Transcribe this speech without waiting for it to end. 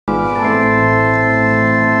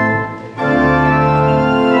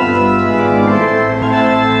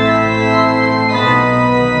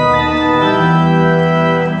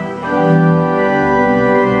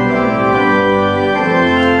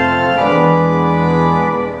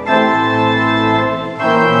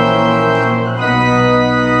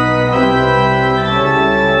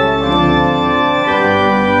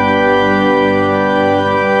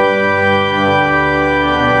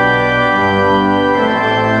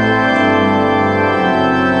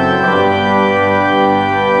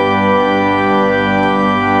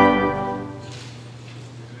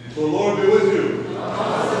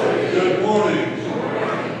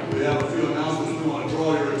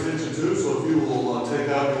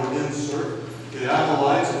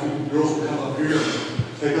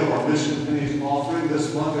Mission Pennies offering.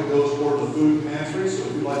 This month it goes toward the food pantry, so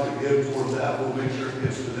if you'd like to give toward that, we'll make sure it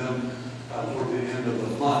gets to them toward the end of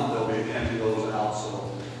the month. They'll be handing those out, so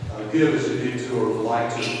give as you need to or would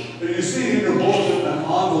like to. But you see in your bulletin an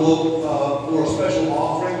envelope for a special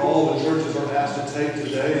offering all the churches are asked to take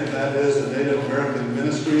today, and that is the Native American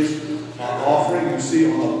Ministries offering. You see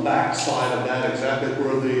on the back side of that exactly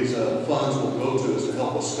where these funds will go to is to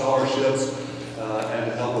help with scholarships and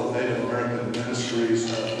to help with Native American ministries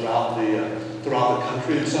throughout the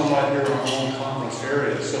country and some right here in our own conference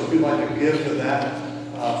area. So if you'd like to give to that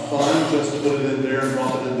fund, just put it in there and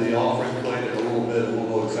drop it in the offering plate in a little bit, and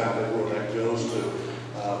we'll know exactly where that goes to.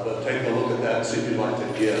 But take a look at that and see if you'd like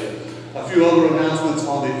to give. A few other announcements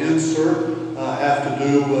on the insert have to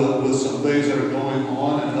do with some things that are going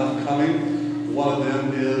on and upcoming. One of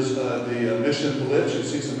them is the Mission Blitz. You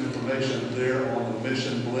see some information there on the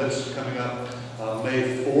Mission Blitz coming up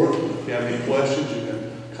May 4th. If you have any questions, you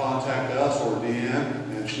can contact us or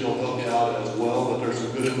Deanne, and she'll help you out as well. But there's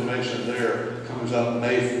some good information there. Comes up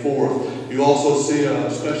May 4th. You also see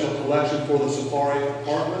a special collection for the Safari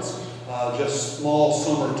Apartments. Just small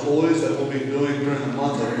summer toys that we'll be doing during the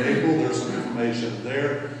month of April. There's some information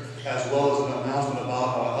there, as well as an announcement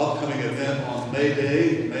about our upcoming event on May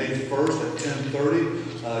Day, May 1st at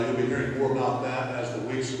 10:30. You'll be hearing more about that as the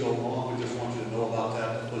weeks go on. We just want you to know about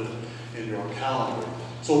that and put it in your calendar.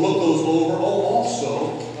 So look those over. Oh,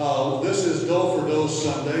 also, this is Dough for Dough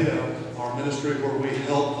Sunday, our ministry where we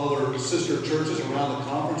help other sister churches around the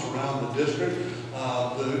conference, around the district.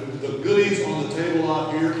 The goodies on the table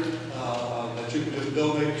out here that you can just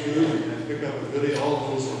donate to and pick up a goodie. All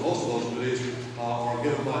of those, or most of those goodies, are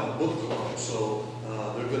given by the book club. So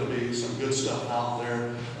there's going to be some good stuff out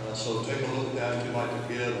there. So take a look at that if you'd like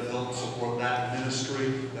to give and help support that ministry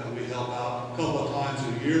that we help out a couple of times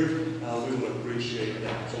a year. We would appreciate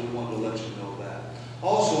that. So we wanted to let you know that.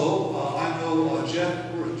 Also, I know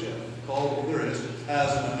Jeff, where is Jeff? Call, there it is,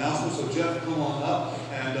 has an announcement. So Jeff, come on up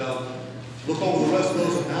and look over the rest of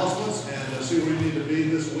those announcements and see where you need to be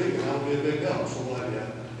this week, and that'll be a big help. So we'll have you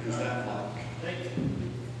use that mic. Thank you.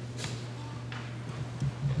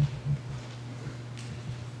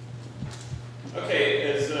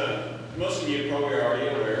 Okay, as most of you probably are already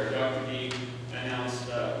aware, Dr. D announced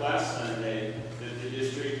last Sunday that the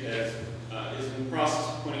district is in the process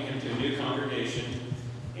of appointing him to a new congregation,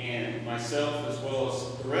 and myself, as well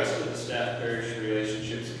as the rest of the staff parish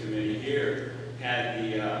relationships committee here, had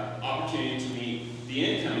the opportunity to meet the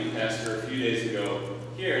incoming pastor a few days ago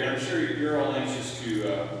here, and I'm sure you're all anxious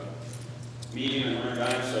to meet him and learn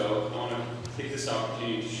about him, so I want to take this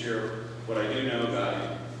opportunity to share what I do know about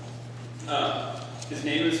him. His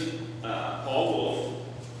name is Paul Wolf.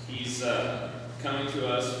 He's coming to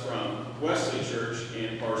us from Wesley Church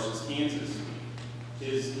in Parsons, Kansas.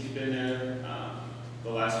 He's been there the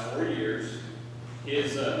last 4 years.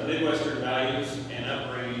 His Midwestern values and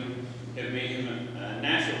upbringing have made him a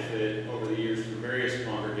natural fit over the years for various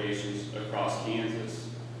congregations across Kansas.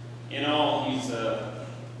 In all, he's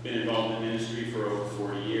been involved in ministry for over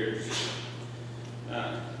 40 years.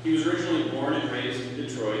 He was originally born and raised in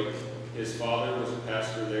Detroit. His father was a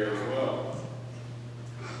pastor there as well.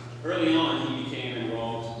 Early on, he became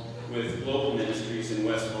involved with global ministries in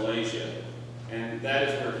West Malaysia, and that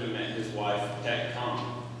is where he met his wife, Tek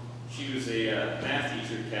Kong. She was a math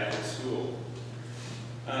teacher at Catholic school.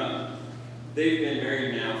 They've been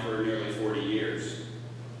married now for nearly 40 years.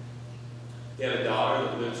 They have a daughter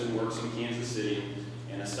that lives and works in Kansas City,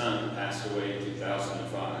 and a son that passed away in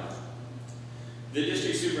 2005. The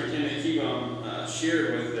district superintendent, Kibom,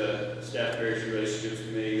 shared with the Staff Parish Relationships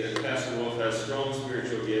Committee that Pastor Wolf has strong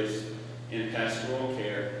spiritual gifts in pastoral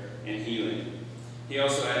care and healing. He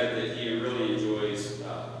also added that he really enjoys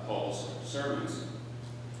Paul's sermons.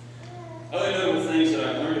 Other notable things that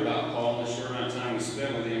I've learned about Paul in the short amount of time we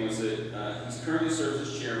spent with him was that he currently serves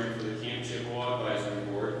as chairman for the Camp Chippewa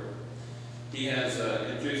Advisory Board. He has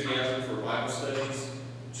enthusiasm for Bible studies,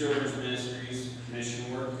 children's ministries,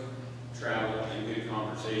 mission work, travel, and good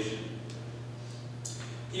conversation.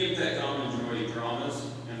 He and Tek Kong enjoy dramas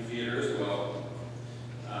and theater as well.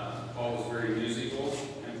 Paul was very musical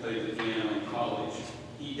and played the piano in college.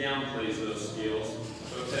 He downplays those skills,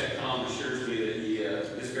 but Tek Kong assures me that he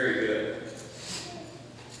is very good.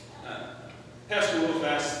 Pastor Wolf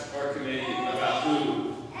asked our committee about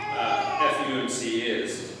who FUMC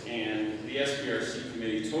is, and the SPRC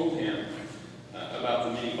committee told him about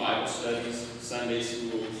the many Bible studies, Sunday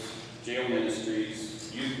schools, jail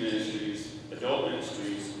ministries, youth ministries, adult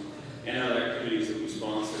ministries, and other activities that we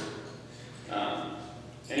sponsor.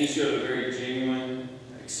 And he showed a very genuine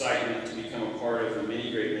excitement to become a part of the many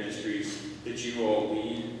great ministries that you all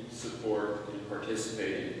lead, support, and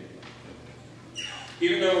participate in.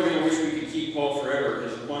 Even though we're going to wish we could keep Paul forever,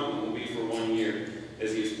 his appointment will be for 1 year,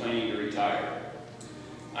 as he is planning to retire.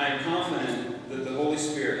 I am confident that the Holy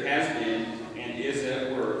Spirit has been and is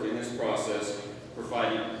at work in this process,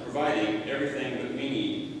 providing everything that we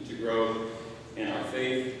need to grow in our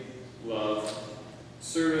faith, love,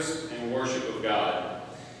 service, and worship of God.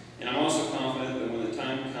 And I'm also confident that when the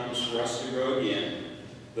time comes for us to grow again,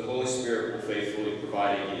 the Holy Spirit will faithfully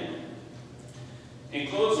provide again. In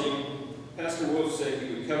closing, Pastor Wolf said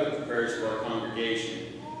he would covet the prayers of our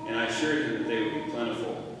congregation, and I assured him that they would be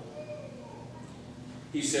plentiful.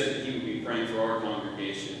 He said that he would be praying for our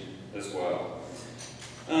congregation as well.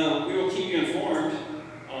 We will keep you informed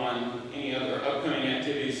on any other upcoming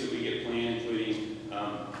activities that we get planned, including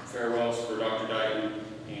farewells for Dr. Dyton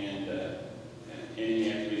and any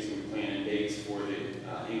activities that we plan and dates for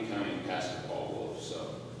the incoming Pastor Paul Wolf.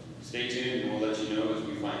 So stay tuned and we'll let you know as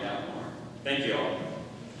we find out more. Thank you all.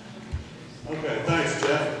 Okay, thanks,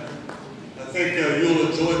 Jeff. I think you'll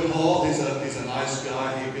enjoy Paul. He's a nice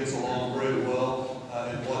guy. He gets along very well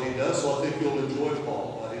in what he does, so I think you'll enjoy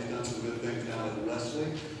Paul. He's done some good things down at Wesley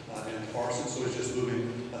and Parsons, so he's just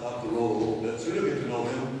moving up the road a little bit. So you'll get to know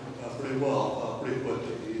him pretty well, pretty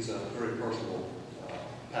quickly. He's a very personable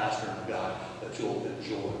pastor and guy that you'll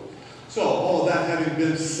enjoy. So all of that having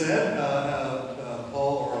been said,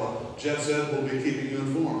 Paul or Jeff said we'll be keeping you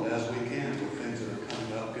informed as we can with things that are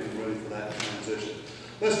coming up, getting ready for that transition.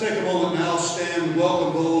 Let's take a moment now, stand and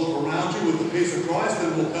welcome those around you with the peace of Christ,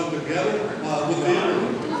 and we'll come together with the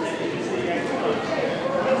interview.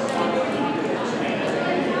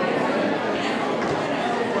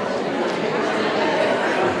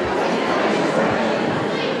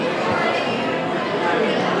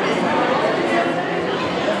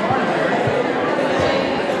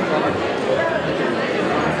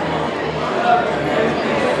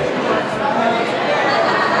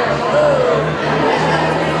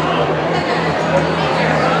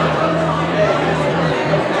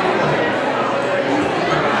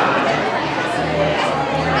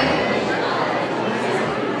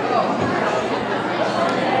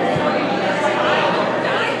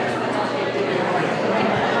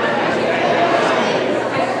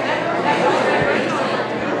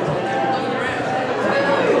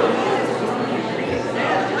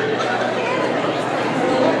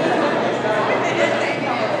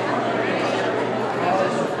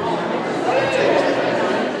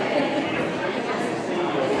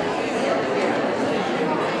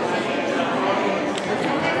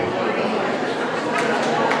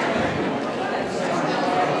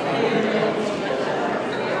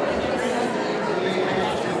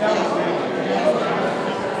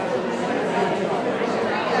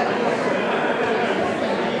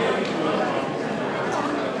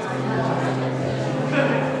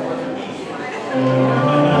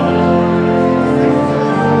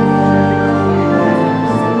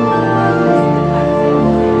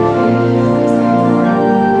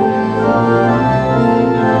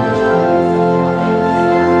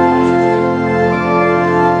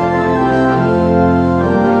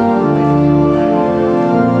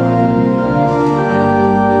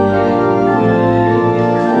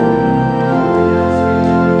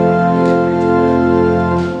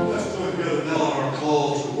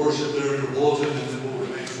 Worship there in your bulletin, and then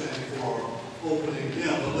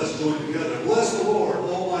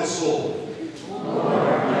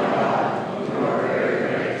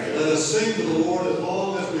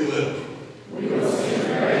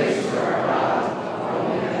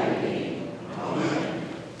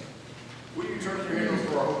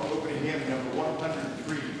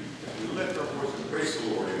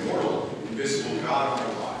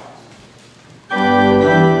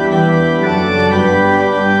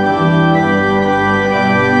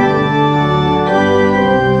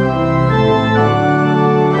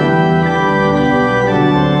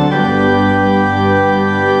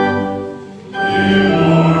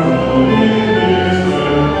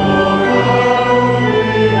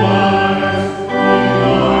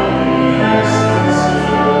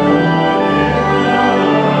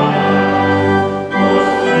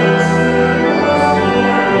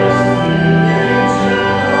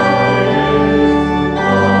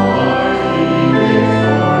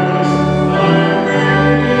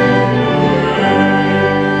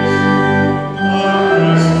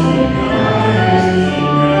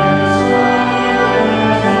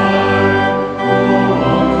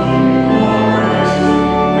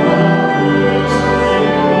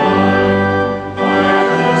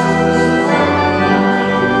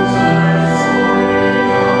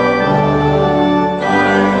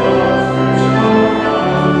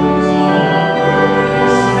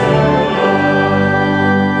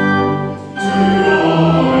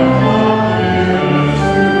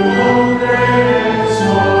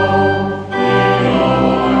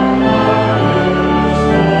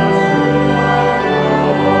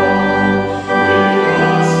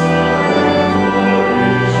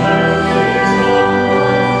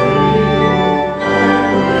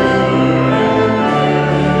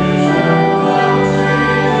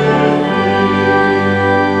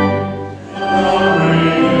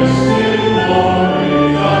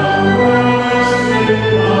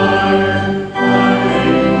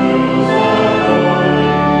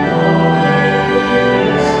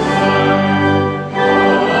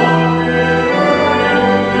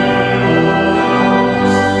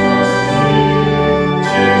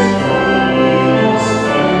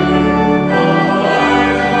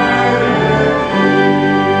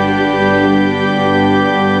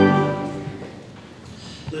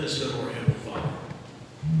Let us go to our Heavenly Father.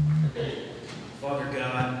 Father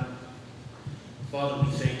God, Father, we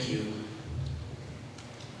thank you.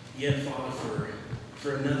 Yet, Father,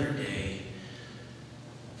 for another day.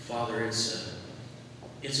 Father, it's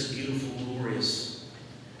a beautiful, glorious,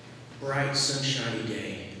 bright, sunshiny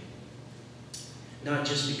day. Not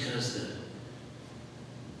just because the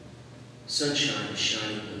sunshine is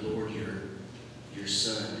shining, but Lord, your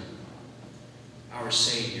Son, our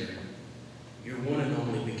Savior, your one and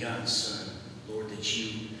only begotten Son, Lord, that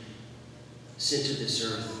you sent to this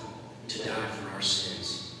earth to die for our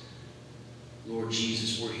sins. Lord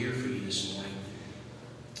Jesus, we're here for you this morning.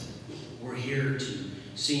 We're here to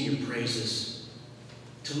sing your praises,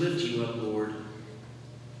 to lift you up, Lord,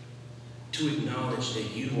 to acknowledge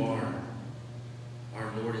that you are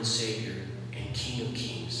our Lord and Savior and King of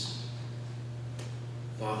Kings.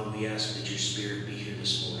 Father, we ask that your Spirit be here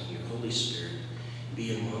this morning, your Holy Spirit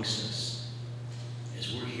be amongst us.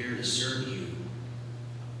 As we're here to serve you,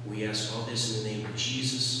 we ask all this in the name of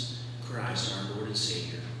Jesus Christ, our Lord and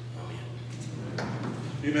Savior. Amen.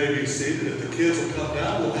 You may be seated. If the kids will come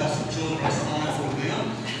down, we'll have some children's time for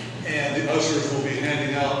them. And the ushers will be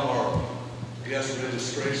handing out our guest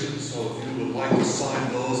registrations. So if you would like to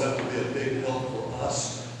sign those, that would be a big help for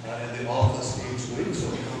us in the office each week. So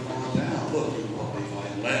come on down. Look, you probably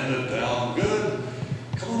find landed down good.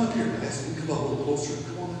 Come on up here, guys. You can come up a little closer.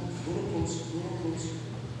 Come on, a little closer, a little closer.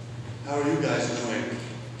 How are you guys doing?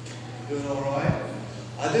 Doing all right?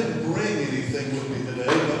 I didn't bring anything with me today,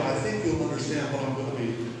 but I think you'll understand what I'm going to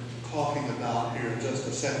be talking about here in just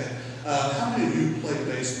a second. How many of you play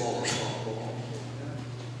baseball or softball?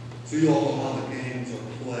 So you all know how the games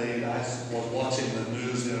are played. I was watching the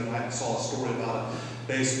news the other night and saw a story about a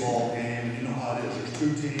baseball game. You know how it is. There's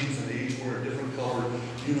two teams and they each wear different colored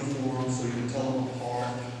uniforms so you can tell them apart.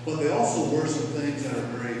 But they also wear some things that are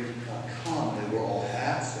very common. They wear all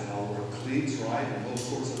hats, they all wear cleats, right, and those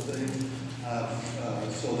sorts of things.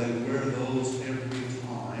 So they wear those every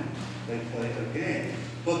time they play a game.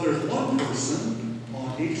 But there's one person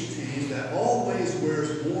on each team that always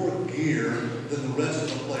wears more gear than the rest of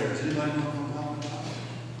the players. Anybody know what I'm talking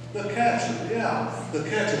about? The catcher, yeah. The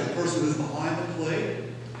catcher, the person who's behind the plate,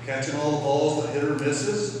 catching all the balls the hitter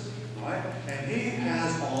misses, right? And he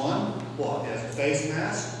has on, what? He has a face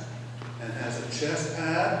mask, and has a chest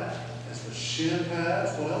pad, has the shin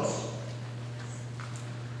pads, what else?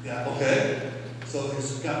 Yeah, okay. So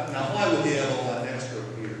he's got, now why would he have all that extra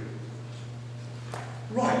gear?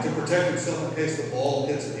 Right, to protect himself in case the ball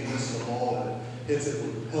hits it, he misses the ball and it hits it,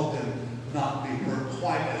 would help him not be hurt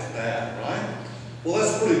quite as bad, right? Well,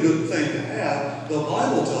 that's a pretty good thing to have. The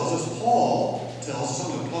Bible tells us, Paul tells us,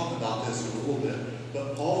 I'm going to talk about this in a little bit,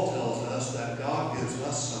 but Paul tells us that God gives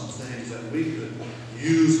us some things that we could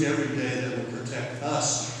use every day that would protect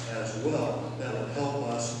us as well, that would help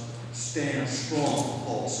us stand strong,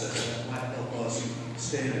 Paul says. That might help us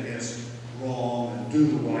stand against wrong and do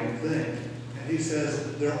the right thing. And he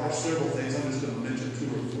says there are several things. I'm just going to mention 2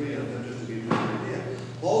 or 3 of them just to give you an idea.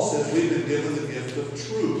 Paul says we've been given the gift of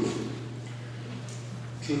truth.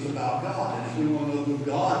 Truth about God. And if we want to know who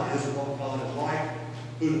God is and what God is like,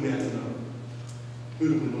 who do we have to know? Who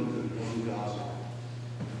do we look to know who God's like?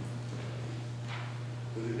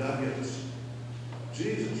 Who did God give us?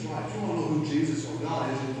 Jesus, right. If you want to know who Jesus or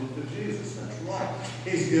God is, you look to Jesus. That's right.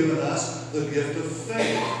 He's given us the gift of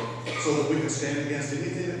faith so that we can stand against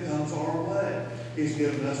anything that comes our way. He's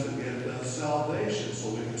given us the gift of salvation so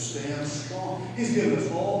we can stand strong. He's given us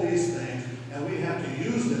all these things, and we have to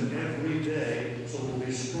use them every day so we'll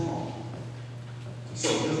be strong. So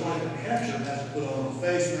just like a catcher has to put on a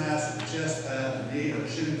face mask, and a chest pad, and knee, and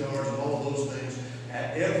shin guards, and all of those things,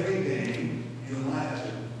 at every game, you and I have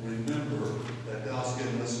to remember that God's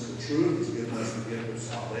given us the truth, He's given us the gift of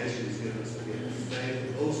salvation, He's given us the gift of faith,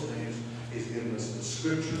 and those things. He's given us the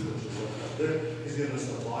Scripture, which is up there. He's given us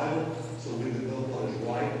the Bible, so we can know what is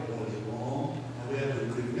right, what is wrong. And we have to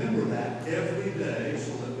remember that every day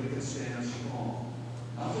so that we can stand strong.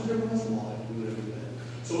 Not just every once in a while, we do it every day.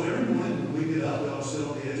 So every morning when we get up, we ought to sit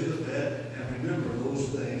on the edge of the bed and remember those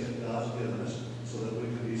things that God's given us so that we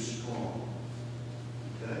can be strong.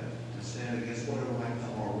 Okay? And stand against whatever might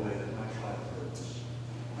come our way that might try to hurt us.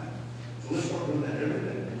 Right? So let's start doing that every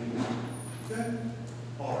day. Okay?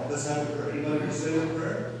 All right, let's have a prayer. Anybody want to say a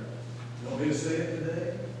prayer? You want me to say it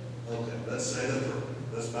today? Okay, let's say the prayer.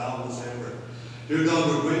 Let's bow and let's say a prayer. Dear God,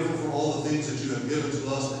 we're grateful for all the things that you have given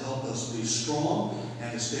to us to help us be strong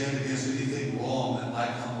and to stand against anything wrong that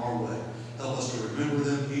might come our way. Help us to remember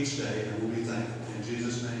them each day, and we'll be thankful. In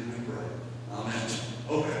Jesus' name we pray. Amen.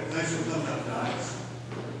 Okay, thanks for coming up, guys.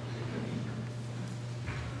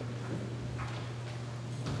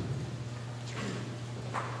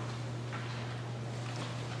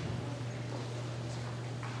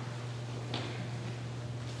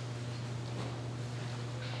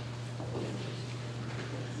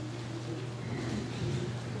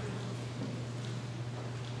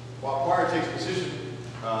 While choir takes position,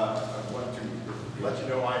 I want to let you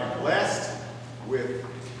know I am blessed with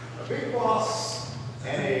a big boss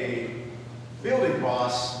and a building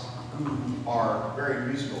boss who are very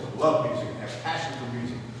musical and love music and have passion for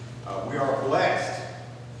music. We are blessed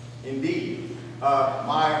indeed.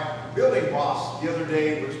 My building boss the other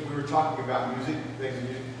day, which we were talking about music, things and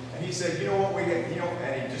music, and he said, you know what we get,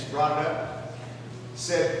 and he just brought it up,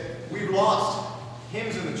 said, we've lost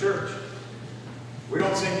hymns in the church. We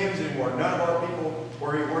don't sing hymns anymore. None of our people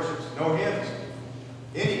where he worships, no hymns.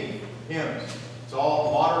 Any hymns. It's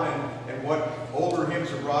all modern and what older hymns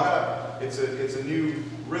are brought up. It's a new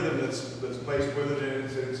rhythm that's placed with it, and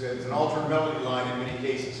it's an altered melody line in many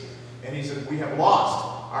cases. And he said, we have lost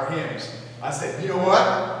our hymns. I said, you know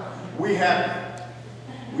what? We have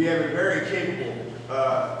a very capable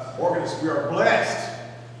organist. We are blessed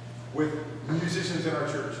with musicians in our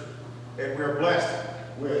church. And we are blessed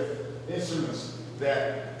with instruments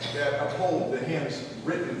that uphold the hymns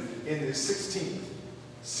written in the 16th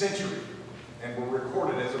century and were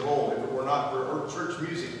recorded as of old. If it were not for church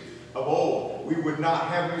music of old, we would not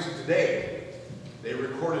have music today. They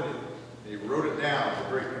recorded it. They wrote it down. The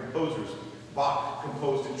great composers. Bach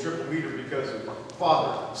composed in triple meter because of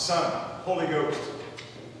Father, Son, Holy Ghost.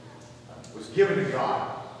 Was given to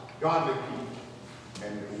God. Godly people.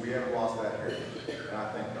 And we haven't lost that heritage. And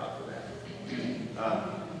I thank God for that.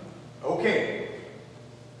 Okay.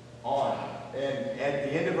 On. And at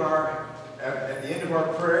the end of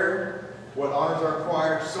our prayer, what honors our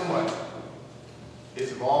choir so much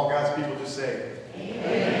is if all God's people just say,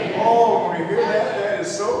 amen. Oh, when we hear that, that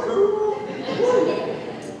is so cool. Woo.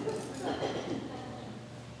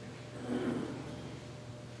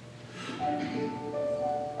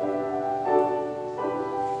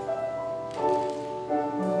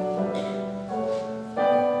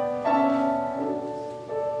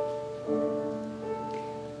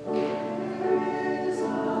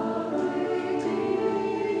 Design.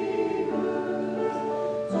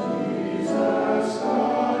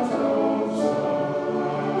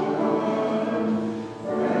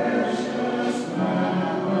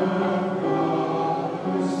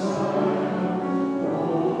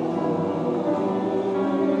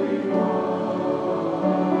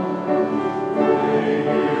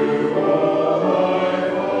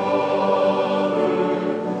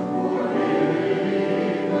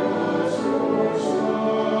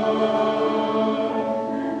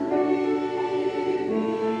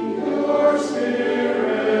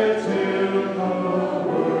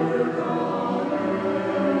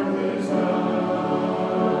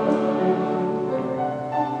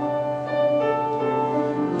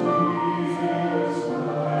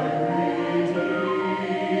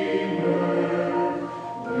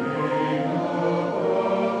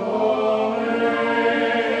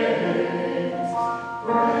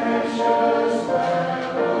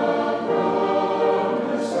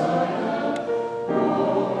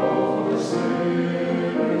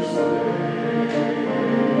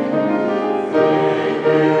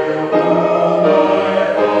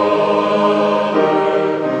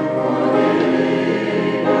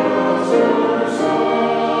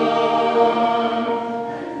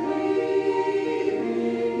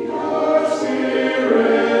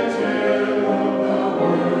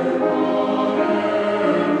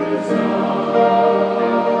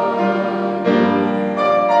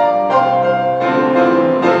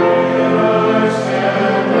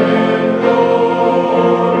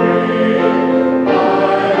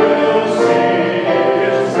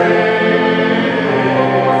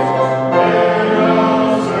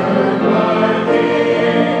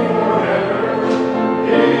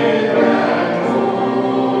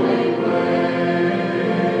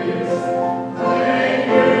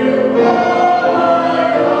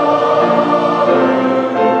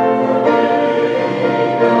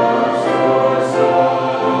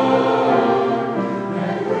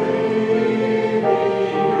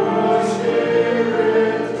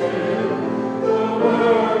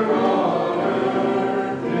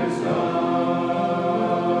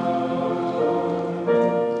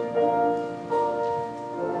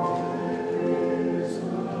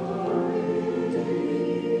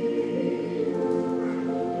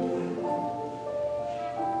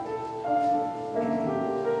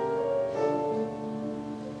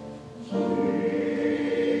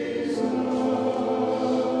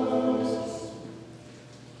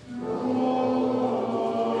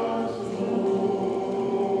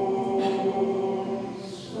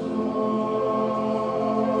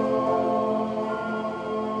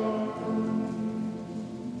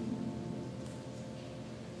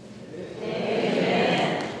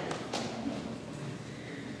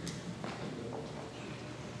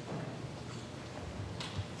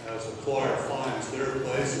 as the choir finds their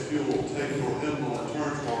place, if you will take your hymnal and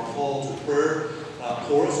turn to our call to prayer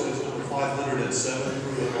chorus. It is number 507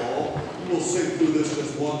 through it all. We'll sing through this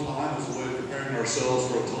just one time as a way of preparing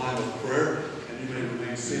ourselves for a time of prayer, and you may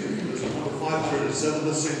remain seated for this. Number 507,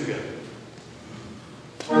 let's sing together.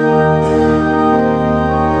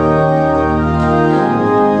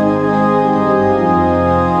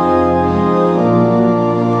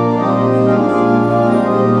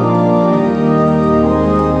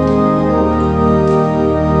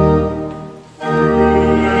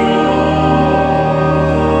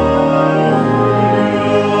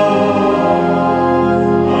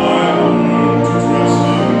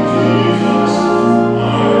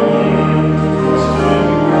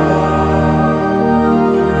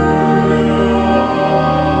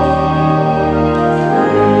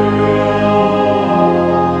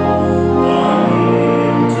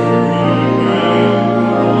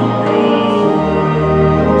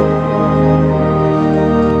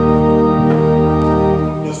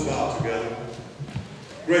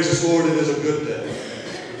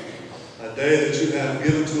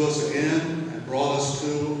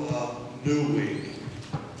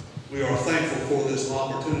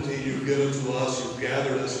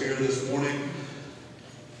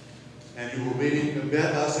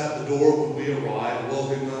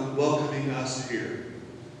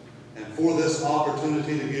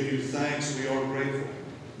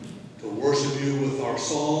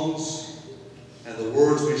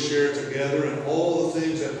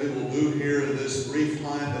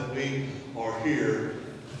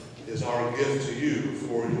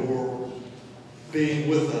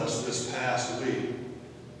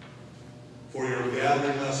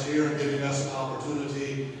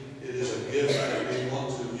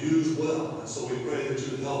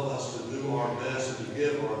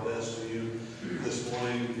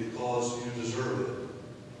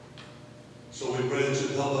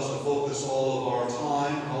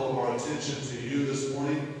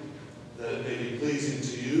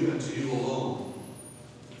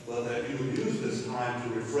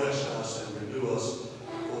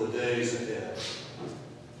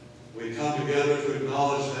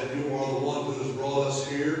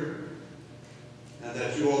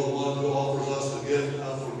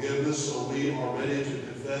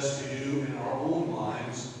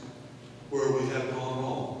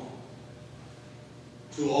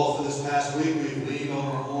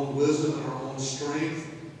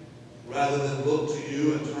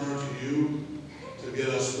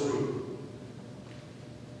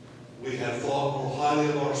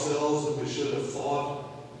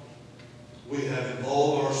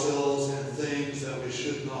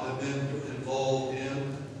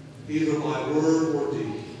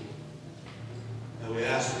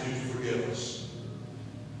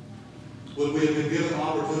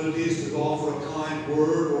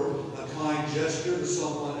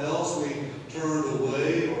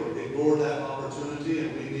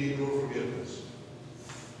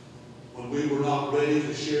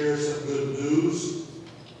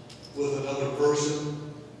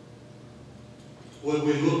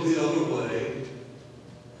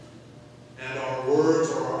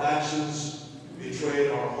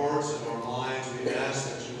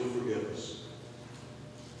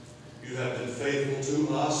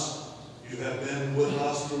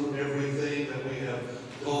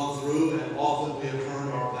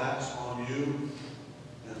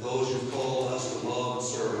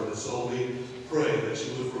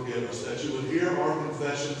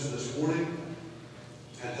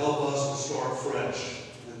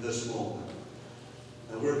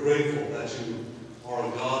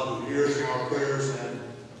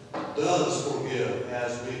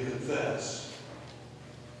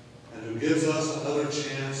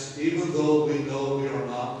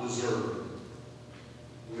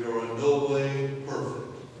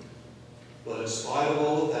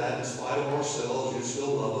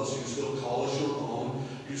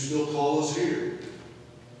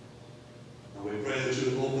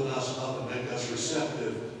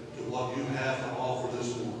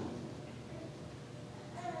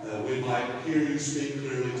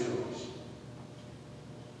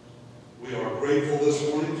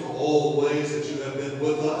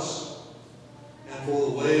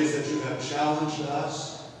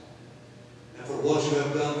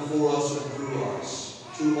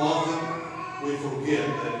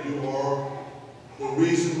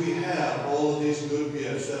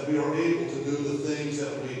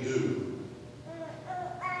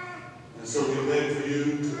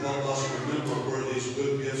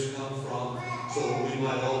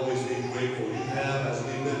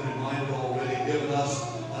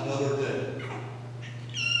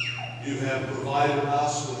 You have provided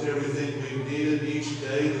us with everything we've needed each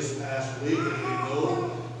day this past week, and we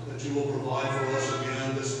know that you will provide for us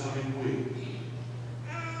again this coming week.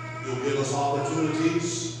 You'll give us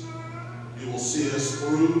opportunities. You will see us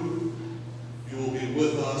through. You will be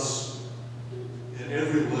with us in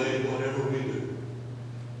every way, whatever we do.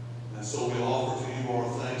 And so we offer to you our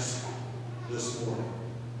thanks this morning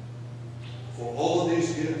for all of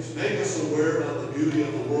these gifts. Make us aware of the beauty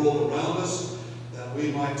of the world around us, that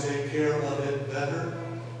we might take care of it better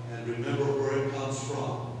and remember where it comes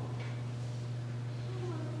from.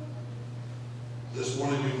 This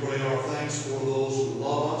morning we pray our thanks for those who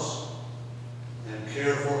love us and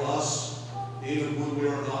care for us even when we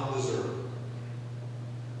are not deserving.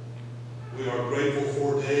 We are grateful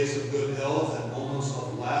for days of good health and moments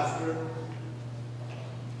of laughter,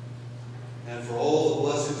 and for all the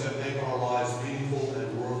blessings that make our lives meaningful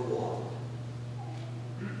and worthwhile.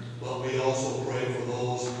 But we also pray for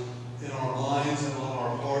those in our minds and on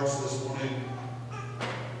our hearts this morning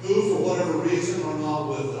who, for whatever reason, are not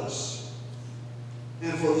with us.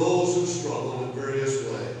 And for those who struggle in various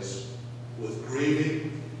ways with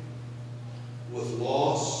grieving, with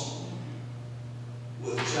loss,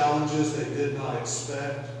 with challenges they did not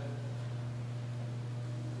expect,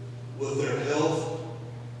 with their health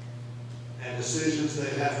and decisions they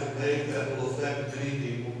have to make that will affect many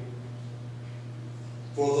people.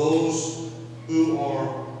 For those who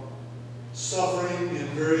are suffering in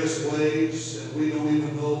various ways and we don't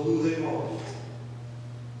even know who they are,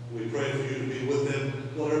 we pray for you to be with them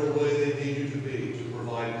whatever way they need you to be, to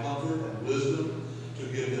provide comfort and wisdom, to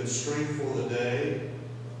give them strength for the day,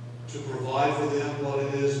 to provide for them what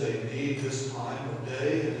it is they need this time of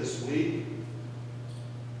day and this week,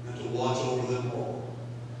 and to watch over them all.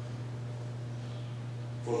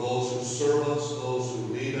 For those who serve us, those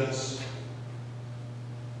who lead us,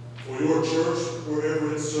 for your church,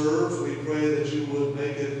 wherever it serves, we pray that you would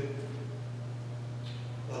make it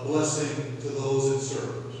a blessing to those it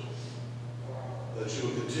serves. That you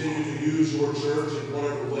would continue to use your church in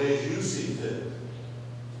whatever ways you see fit.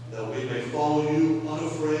 That we may follow you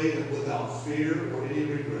unafraid and without fear or any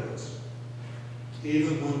regrets,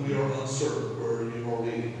 even when we are uncertain where you are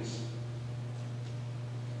leading us.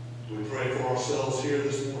 We pray for ourselves here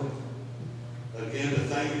this morning. Again, to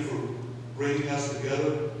thank you for bringing us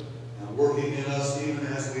together and working in us even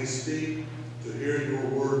as we speak, to hear your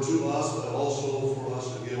word to us, but also for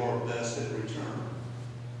us to give our best in return.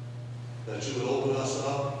 That you would open us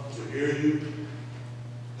up to hear you.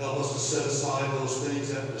 Help us to set aside those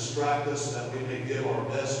things that distract us, that we may give our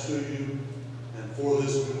best to you. And for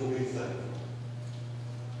this we will be thankful.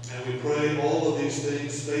 And we pray all of these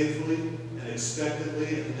things faithfully and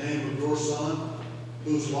expectantly in the name of your Son,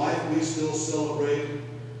 whose life we still celebrate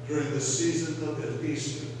during the season of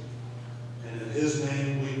Easter. And in his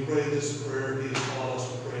name we pray this prayer he has taught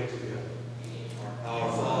us to pray together.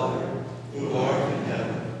 Our Father, who art in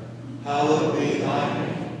heaven, hallowed be thy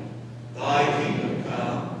name. Thy kingdom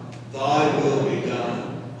come, thy will be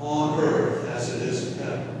done, on earth as it is in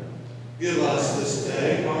heaven. Give us this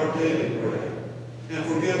day our daily bread, and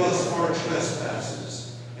forgive us our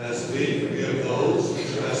trespasses, as we forgive those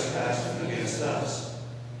who trespass against us.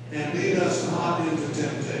 And lead us not into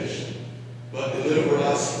temptation, but deliver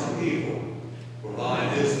us from evil. For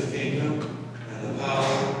thine is the kingdom, and the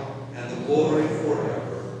power, and the glory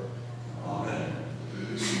forever. Amen.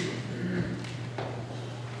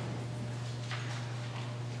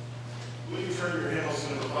 Will you turn your hymnals to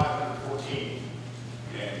number 514?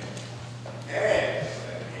 And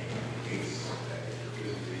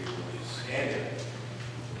stand up.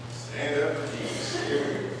 Stand up for Jesus. Here we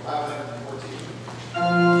go. 514.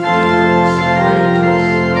 Jesus.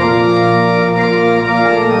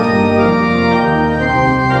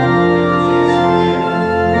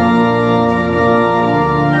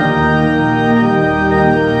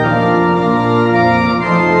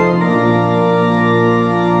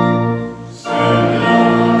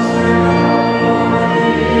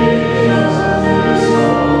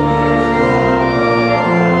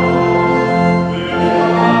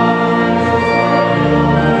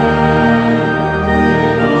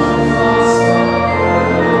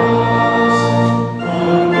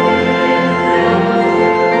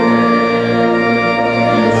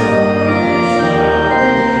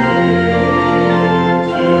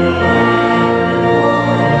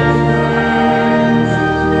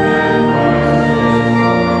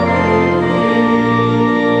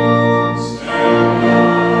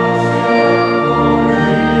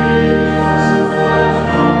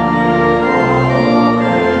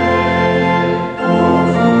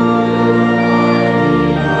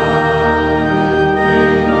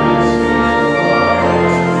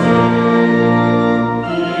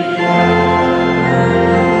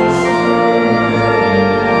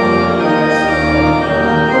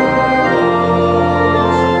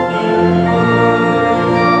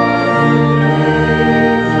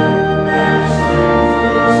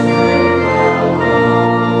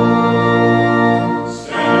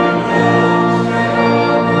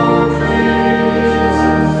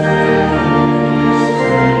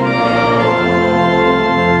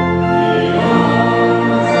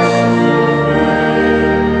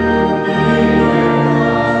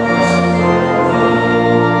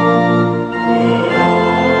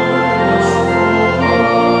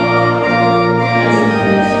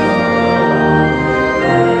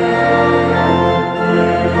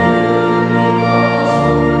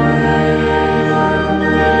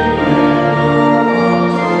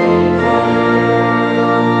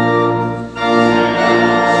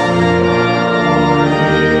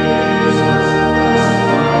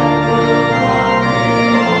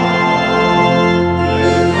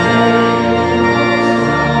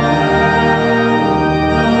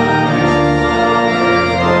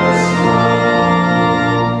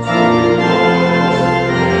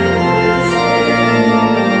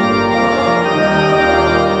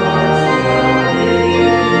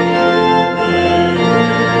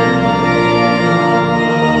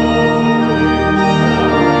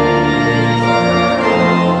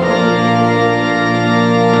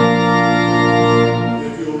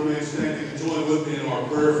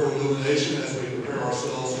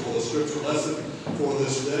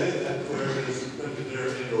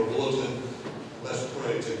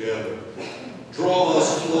 Draw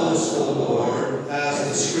us close, O Lord, as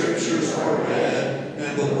the scriptures are read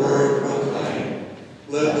and the word proclaimed.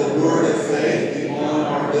 Let the word of faith be on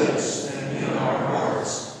our lips and in our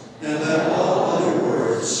hearts, and let all other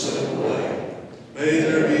words slip away. May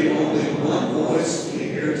there be only one voice we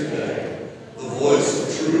hear today, the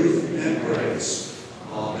voice of truth and grace.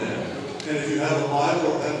 Amen. And if you have a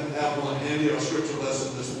Bible or have one handy, our scripture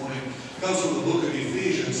lesson this morning comes from the book of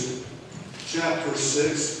Ephesians, chapter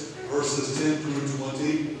 6, verses 10 through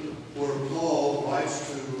 20, where Paul writes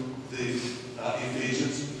to the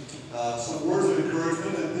Ephesians some words of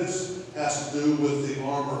encouragement, and this has to do with the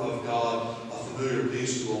armor of God, a familiar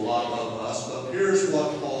piece to a lot of us. But here's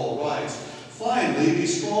what Paul writes. Finally, be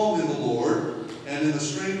strong in the Lord and in the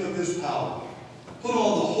strength of his power. Put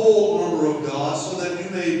on the whole armor of God so that you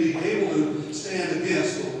may be able to stand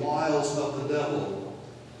against the wiles of the devil.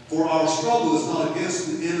 For our struggle is not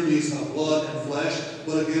against the enemies of blood and flesh,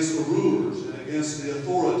 but against the rulers and against the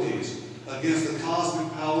authorities, against the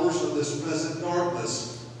cosmic powers of this present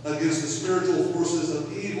darkness, against the spiritual forces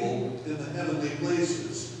of evil in the heavenly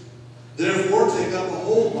places. Therefore, take up the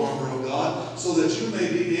whole armor of God, so that you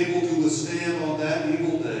may be able to withstand on that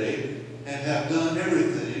evil day, and have done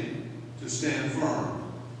everything to stand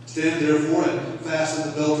firm. Stand therefore and fasten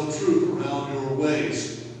the belt of truth around your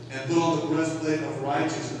waist, and put on the breastplate of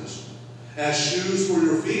righteousness. As shoes for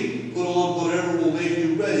your feet, put on whatever will make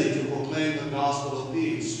you ready to proclaim the gospel of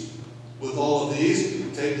peace. With all of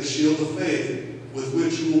these, take the shield of faith, with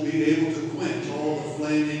which you will be able to quench all the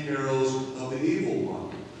flaming arrows of the evil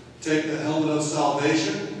one. Take the helmet of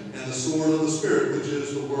salvation and the sword of the Spirit, which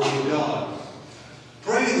is the word of God.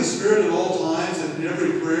 Pray in the Spirit at all times and in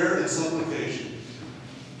every prayer and supplication.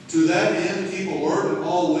 To that end, keep alert and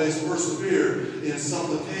always persevere in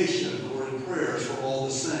supplication or in prayers for all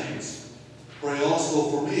the saints. Pray also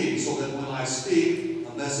for me, so that when I speak,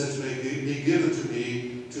 a message may be given to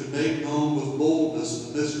me to make known with boldness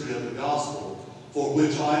the mystery of the gospel, for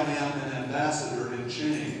which I am an ambassador in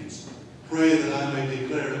chains. Pray that I may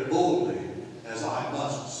declare it boldly, as I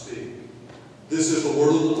must speak. This is the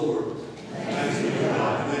word of the Lord. Thanks be to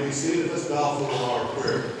God. You may be seated. Let's bow for our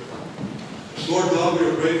prayer. Lord God, we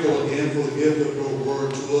are grateful again for the gift of your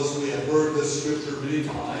word to us. We have heard this scripture many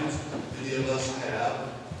times. Many of us have.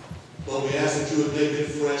 But we ask that you would make it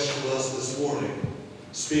fresh to us this morning.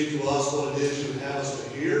 Speak to us what it is you would have us to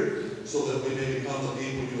hear, so that we may become the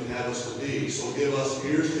people you would have us to be. So give us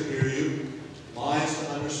ears to hear you, minds to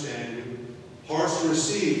understand you, hearts to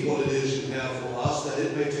receive what it is you have for us, that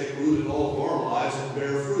it may take root in all of our lives and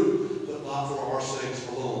bear fruit, but not for our sakes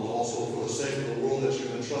alone, also for the sake of the world that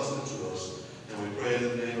you've entrusted to us. And we pray in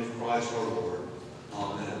the name of Christ our Lord.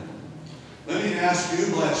 Amen. Let me ask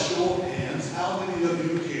you by a show of hands, how many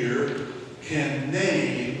of you here can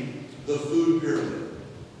name the food pyramid?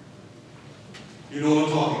 You know what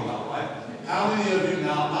I'm talking about, right? How many of you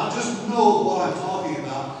now, not just know what I'm talking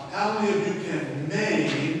about, how many of you can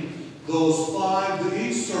name those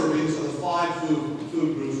each servings of the 5 food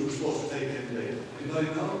groups we're supposed to take in today? Anybody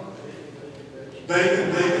know?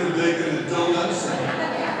 Bacon, and donuts,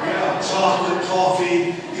 and chocolate,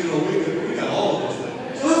 coffee, we got all of those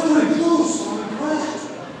things. So that's pretty close, I'm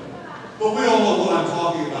impressed. But we all know what I'm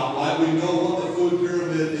talking about, right? We know what the food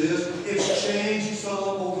pyramid is. It's changed some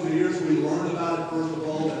over the years. We learned about it, first of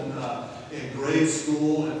all, in grade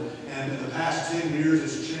school, and in the past 10 years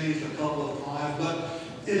it's changed a couple of times. But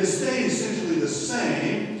it has stayed essentially the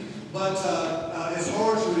same, but it's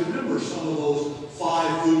hard to remember some of those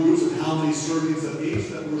 5 food groups and how many servings of each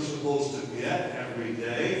that we're supposed to get every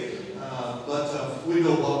day. But we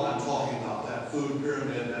know what I'm talking about, that food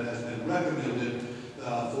pyramid that has been recommended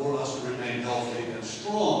for us to remain healthy and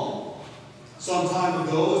strong. Some time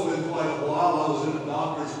ago, it's been quite a while, I was in a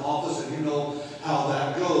doctor's office, and you know how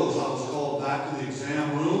that goes. I was called back to the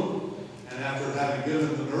exam room, and after having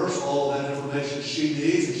given the nurse all of that information she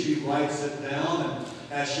needs, and she writes it down, and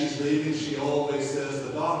as she's leaving, she always says,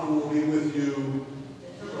 the doctor will be with you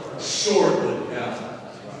shortly. Yeah,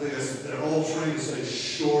 I think they're all trained to say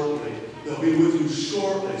shortly. They'll be with you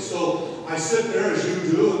shortly. So I sit there as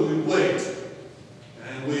you do, and we wait.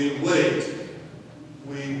 And we wait.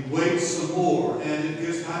 We wait some more, and it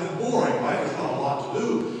gets kind of boring, right? There's not a lot to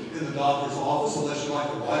do in the doctor's office unless you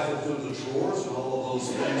like to rifle through the drawers and all of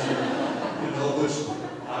those things, which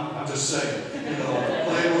I'm just saying,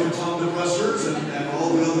 playing with the tongue depressors and all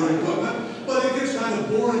the other equipment. But it gets kind of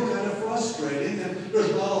boring, kind of frustrating, and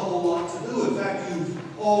there's not a whole lot to do. In fact,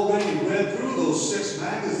 you've already read through those 6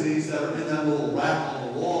 magazines that are in that little rack on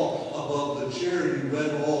the wall above the chair. You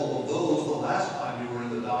read all of those the last time you were in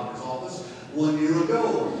the doctor's office 1 year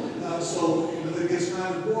ago. So it gets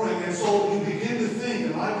kind of boring. And so you begin to think,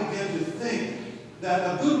 and I begin to think,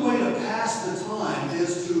 that a good way to pass the time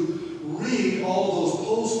is to read all those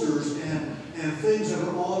posters and things that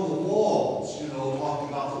are on the walls, you know, talking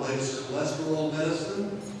about the latest cholesterol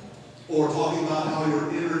medicine, or talking about how your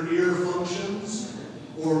inner ear functions,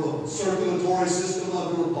 or the circulatory system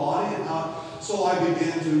of your body, and how. So I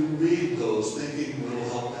began to read those, thinking it'll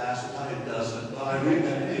help pass the time. It doesn't, but I read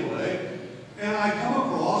them anyway. And I come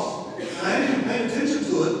across, and I didn't even pay attention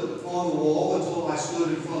to it on the wall until I stood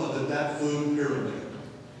in front of it, that food pyramid.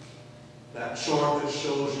 That chart that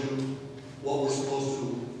shows you what we're supposed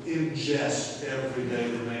to ingest every day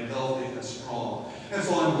to remain healthy and strong. And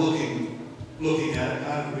so I'm looking at it,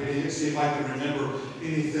 kind of reading it, see if I can remember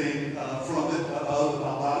anything from it,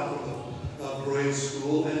 about it from the grade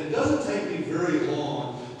school. And it doesn't take me very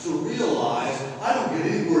long to realize I don't get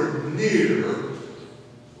anywhere near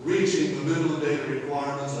reaching the minimum daily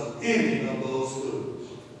requirements of any of those foods.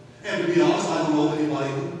 And to be honest, I don't know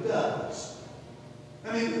anybody who does.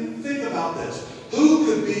 I mean, think about this. Who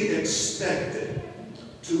could be expected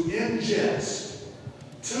to ingest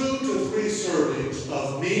 2 to 3 servings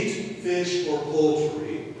of meat, fish, or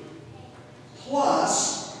poultry,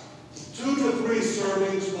 plus 2 to 3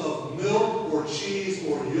 servings of milk or cheese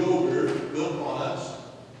or yogurt, milk products,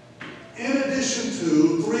 in addition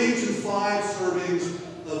to 3 to 5 servings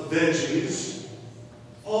of veggies,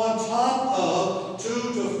 on top of 2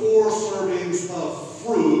 to 4 servings of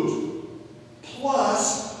fruit,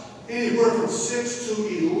 plus anywhere from 6 to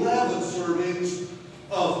 11 servings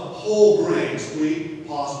of whole grains, wheat,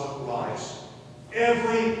 pasta, rice,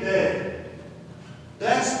 every day.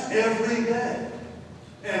 That's every day.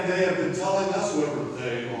 And they have been telling us, whoever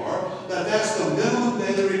they are, that that's the minimum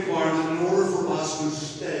daily requirement in order for us to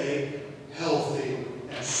stay healthy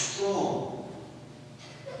and strong.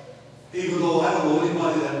 Even though I don't know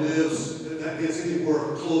anybody that gets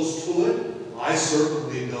anywhere close to it, I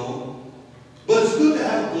certainly don't. But it's good to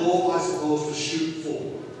have a goal, I suppose, to shoot for.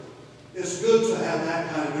 It's good to have that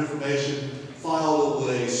kind of information filed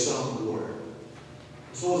away somewhere.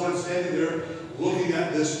 So as I'm standing there looking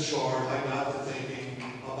at this chart, I got to thinking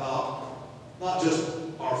about not just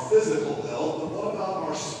our physical health, but what about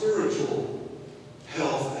our spiritual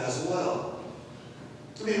health as well?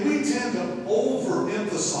 I mean, we tend to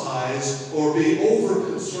overemphasize or be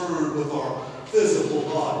over-concerned with our physical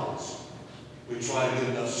bodies. We try to get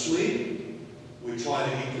enough sleep. We try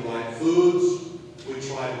to eat the right foods. We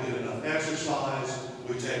try to get enough exercise.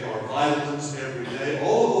 We take our vitamins every day.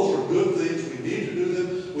 All of those are good things. We need to do them.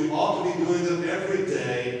 We ought to be doing them every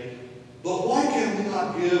day. But why can we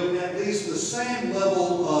not give at least the same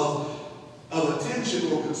level of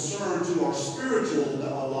attention or concern to our spiritual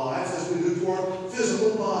lives as we do to our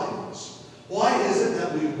physical bodies? Why is it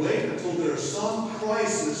that we wait until there's some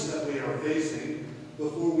crisis that we are facing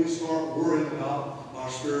before we start worrying about our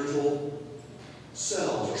spiritual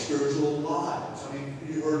selves, our spiritual lives? I mean,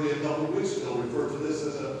 you heard me a couple of weeks ago refer to this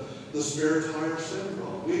as the spare tire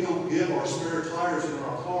syndrome. We don't give our spare tires in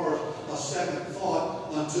our cars a second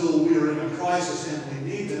thought until we are in a crisis and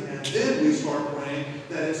we need them, and then we start praying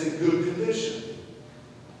that it's in good condition.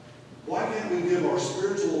 Why can't we give our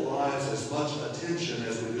spiritual lives as much attention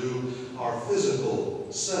as we do our physical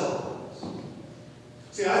selves?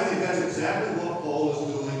 See, I think that's exactly what Paul is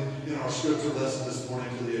doing in our scripture lesson this morning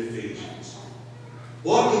to the Ephesians.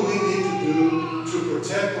 What do we need to do to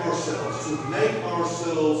protect ourselves, to make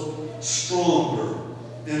ourselves stronger,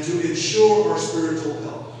 and to ensure our spiritual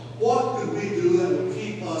health? What could we do that would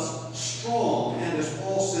keep us strong and, as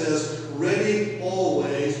Paul says, ready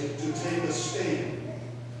always to take a stand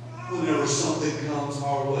whenever something comes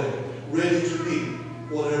our way, ready to meet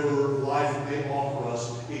whatever life may offer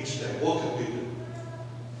us each day? What can we do?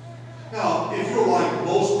 Now, if you're like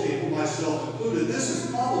most people, myself included, this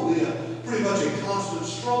is probably pretty much a constant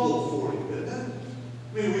struggle for you, isn't it?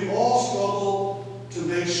 I mean, we all struggle to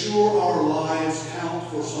make sure our lives count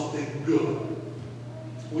for something good.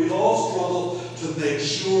 We all struggle to make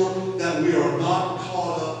sure that we are not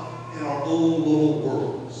caught up in our own little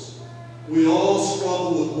worlds. We all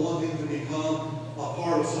struggle with wanting to become a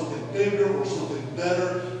part of something bigger or something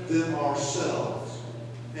better than ourselves.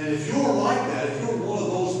 And if you're like that, if you're one of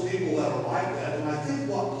those people that are like that, then I think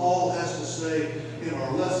what Paul has to say in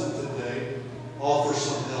our lesson today offers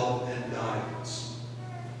some help and guidance.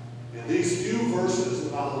 In these few verses,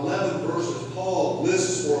 about 11 verses, Paul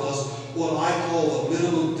lists for us what I call the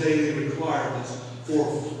minimum daily requirements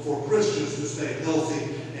for Christians to stay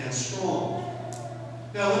healthy and strong.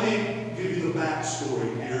 Now, let me give you the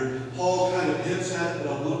backstory here. Paul kind of hints at it,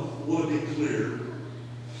 but I want to be clear.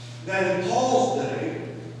 That in Paul's day,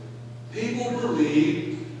 people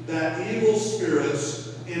believed that evil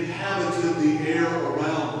spirits inhabited the air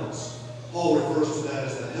around us. Paul refers to that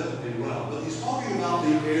as the heavenly realm. But he's talking about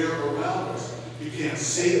the air around us. You can't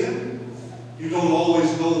see them. You don't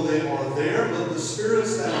always know they are there, but the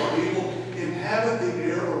spirits that are evil inhabit the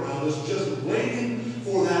air around us, just waiting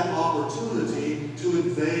for that opportunity to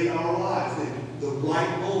invade our lives, the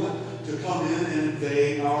right moment to come in and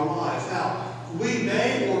invade our lives. Now, we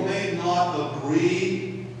may or may not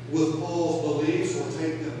agree with Paul's beliefs or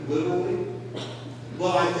take them literally,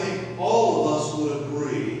 but I think all of us would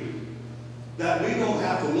agree that we don't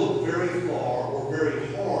have to look very far or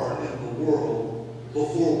very hard in the world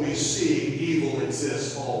before we see evil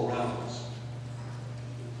exist all around us.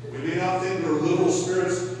 We may not think there are little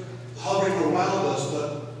spirits hovering around us,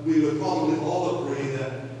 but we would probably all agree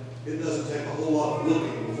that it doesn't take a whole lot of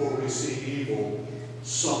looking before we see evil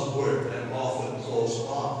somewhere, and often close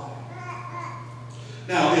by.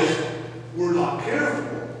 Now, if we're not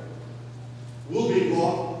careful, we'll be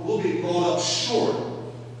brought up short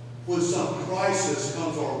when some crisis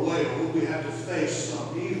comes our way, or when we have to face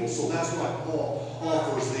some evil. So that's why Paul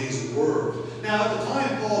offers these words. Now, at the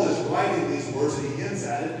time Paul is writing these words, and he hints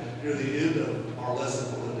at it near the end of our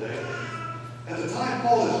lesson for the day, at the time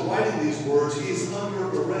Paul is writing these words, he's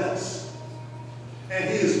under arrest. And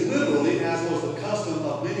he is literally, as was the custom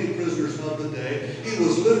of many prisoners of the day, he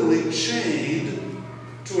was literally chained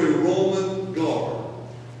to a Roman guard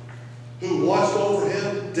who watched over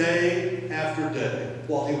him day after day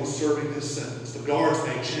while he was serving his sentence. The guards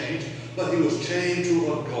may change, but he was chained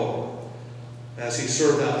to a guard as he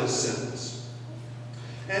served out his sentence.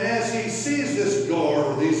 And as he sees this guard,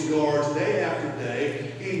 or these guards, day after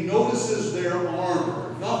day, he notices their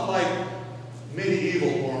armor, not like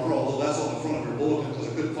medieval armor, although that's on the front of your bulletin because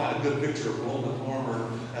I couldn't find a good picture of Roman armor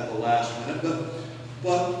at the last minute.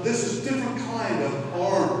 But this is a different kind of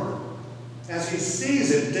armor. As he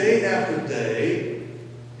sees it day after day,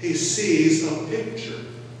 he sees a picture.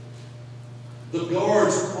 The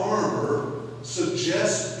guard's armor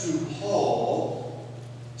suggests to Paul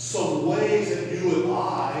some ways that you and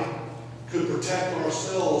I could protect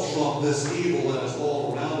ourselves from this evil that is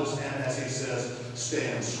all around us, and as he says,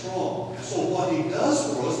 stand strong. And so what he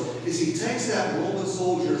does for us is he takes that Roman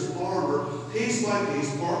soldier's armor piece by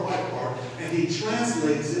piece, part by part, and he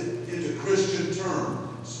translates it into Christian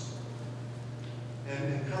terms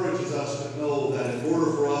and encourages us to know that in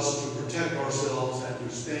order for us to protect ourselves and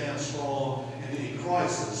to stand strong in any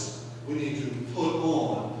crisis, we need to put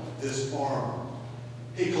on this armor.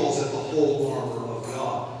 He calls it the whole armor of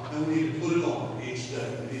God. And we need to put it on each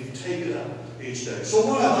day. We need to take it up each day. So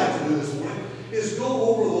what I'd like to do this morning is go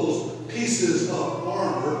over those pieces of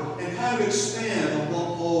armor and kind of expand on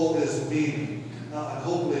what Paul is meaning. And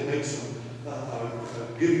hopefully make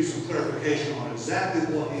give you some clarification on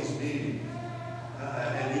exactly what he's meaning.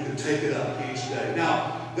 And you can take it up each day.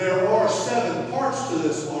 Now, there are 7 parts to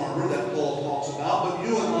this armor that Paul talks about, but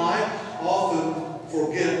you and I often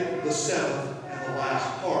forget the 7th and the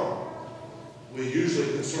last part. We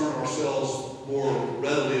usually concern ourselves more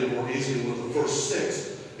readily and more easily with the first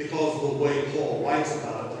 6 because of the way Paul writes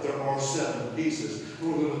about it, but there are 7 pieces.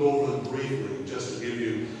 And we're going to go over them briefly just to give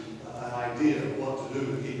you an idea of what to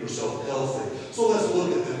do to keep yourself healthy. So let's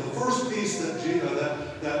look at them. The first piece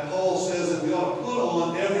that Paul says that we ought to put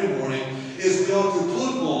on every morning is we ought to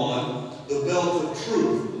put on the belt of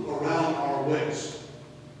truth around our waist.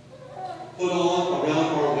 Put on around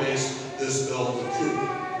our waist this belt of truth.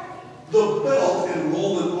 The belt in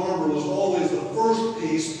Roman armor was always the first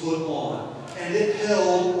piece put on, and it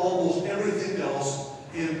held almost everything else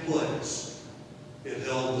in place. It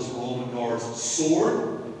held this Roman guard's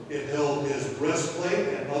sword, it held his breastplate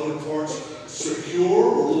and other parts secure,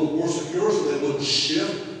 or a little more secure, so they wouldn't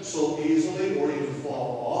shift so easily or even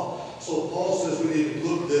fall off. So Paul says we need to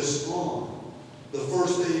put this on. The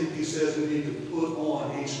first thing he says we need to put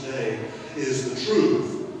on each day is the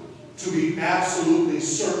truth. To be absolutely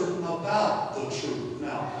certain about the truth.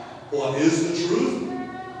 Now, what is the truth?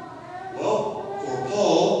 Well, for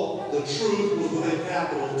Paul, the truth was with a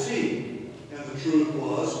capital T, and the truth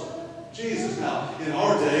was Jesus. Now, in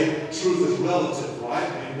our day, truth is relative, right?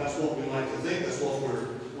 I mean, that's what we like to think. That's what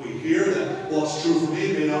we hear, that what's true for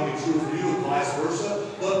me may not be true for you, and vice versa.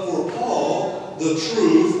 But for Paul, the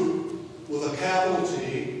truth with a capital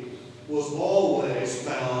T was always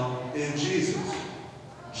found in Jesus.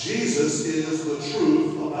 Jesus is the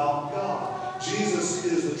truth about God. Jesus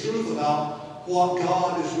is the truth about what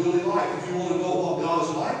God is really like. If you want to know what God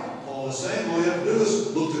is like, Paul is saying, all you have to do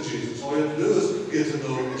is look to Jesus. All you have to do is get to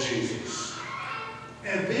know Jesus.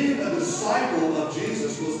 And being a disciple of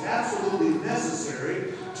Jesus was absolutely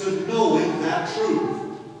necessary to knowing that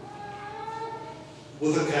truth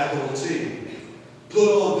with a capital T.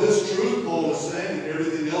 Put on this truth, Paul is saying, and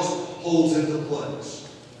everything else holds into place.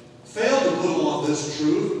 Fail to put on this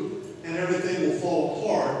truth, and everything will fall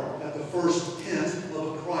apart at the first hint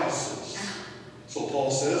of a crisis. So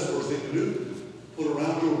Paul says, first thing to do, put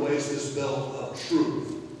around your waist this belt of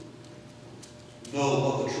truth. Know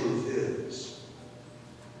what the truth is.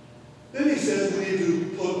 Then he says we need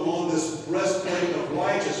to put on this breastplate of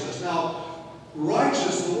righteousness. Now,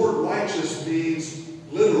 the word righteous means,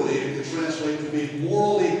 literally, it can translate to be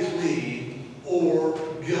morally clean or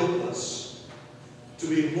guiltless. To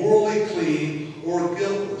be morally clean or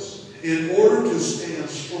guiltless. In order to stand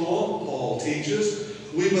strong, Paul teaches,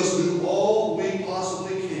 we must do all we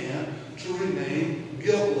possibly can to remain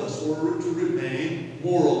guiltless or to remain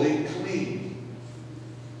morally clean.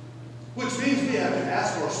 Which means we have to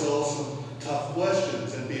ask ourselves some tough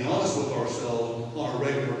questions and be honest with ourselves on a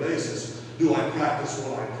regular basis. Do I practice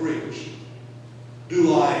what I preach?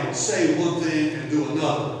 Do I say one thing and do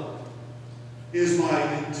another? Is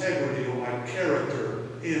my integrity or my character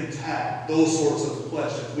intact? Those sorts of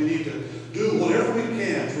questions. We need to do whatever we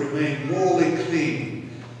can to remain morally clean.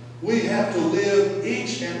 We have to live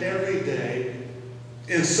each and every day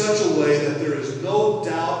in such a way that there is no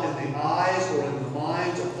doubt in the eyes or in the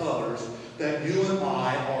minds of others that you and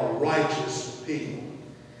I are righteous people.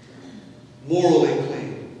 Morally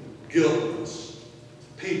clean, guiltless,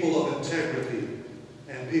 people of integrity,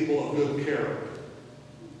 and people of good character.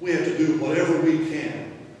 We have to do whatever we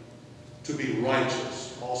can to be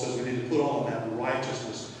righteous. Paul says we need to put on that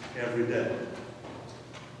righteousness every day.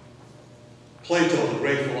 Plato, the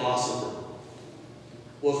great philosopher,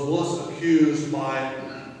 was once accused by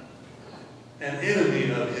an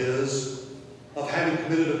enemy of his of having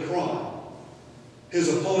committed a crime.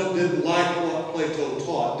 His opponent didn't like what Plato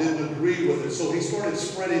taught, didn't agree with it, so he started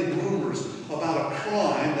spreading rumors about a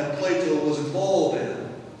crime that Plato was involved in.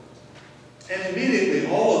 And immediately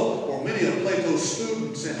many of Plato's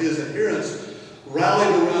students and his adherents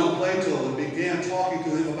rallied around Plato and began talking to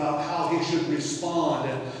him about how he should respond.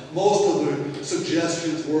 And most of the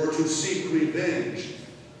suggestions were to seek revenge,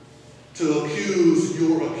 to accuse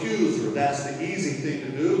your accuser. That's the easy thing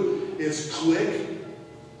to do. It's quick.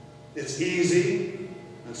 It's easy.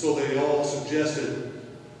 And so they all suggested,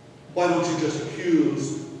 why don't you just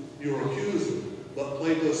accuse your accuser? But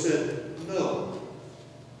Plato said, no.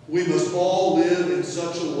 We must all live in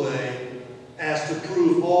such a way as to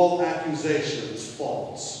prove all accusations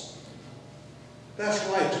false. That's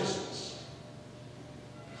righteousness.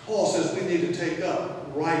 Paul says we need to take up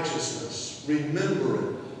righteousness,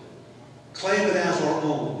 remember it, claim it as our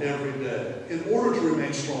own every day in order to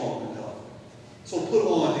remain strong and healthy. So put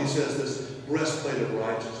on, he says, this breastplate of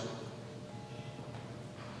righteousness.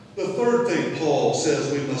 The third thing Paul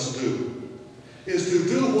says we must do is to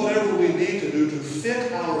do whatever we need to do to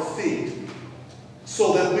fit our feet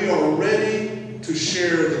so that we are ready to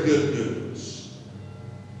share the good news.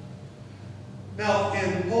 Now,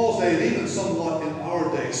 in Paul's day, and even somewhat in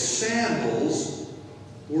our day, sandals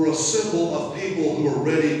were a symbol of people who were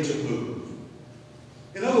ready to move.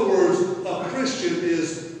 In other words, a Christian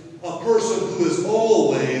is a person who is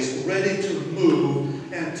always ready to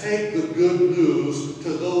move and take the good news to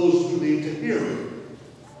those who need to hear it.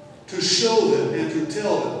 To show them and to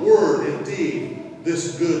tell them, word and deed,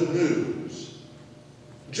 this good news.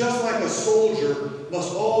 Just like a soldier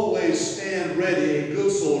must always stand ready, a good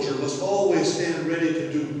soldier must always stand ready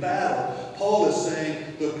to do battle, Paul is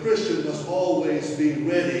saying the Christian must always be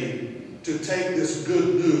ready to take this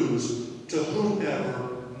good news to whomever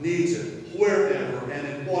needs it, wherever and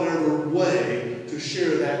in whatever way to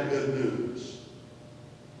share that good news.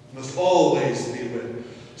 Must always be ready.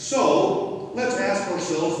 So, let's ask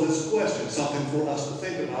ourselves this question, something for us to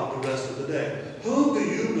think about the rest of the day. Whom do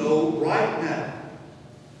you know right now?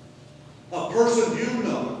 A person you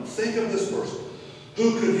know, think of this person,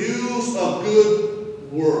 who could use a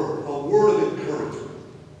good word, a word of encouragement,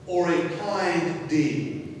 or a kind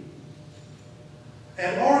deed.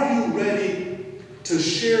 And are you ready to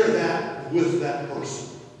share that with that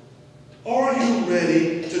person? Are you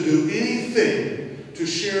ready to do anything to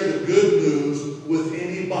share the good news with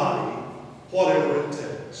anybody, whatever it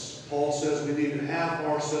takes? Paul says we need to have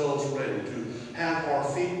ourselves ready, to have our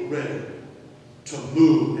feet ready to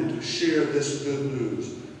move and to share this good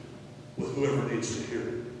news with whoever needs to hear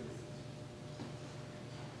it.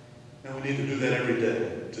 And we need to do that every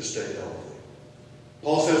day to stay healthy.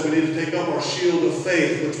 Paul says we need to take up our shield of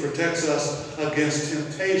faith, which protects us against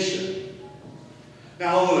temptation.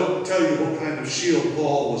 Now, I want to tell you what kind of shield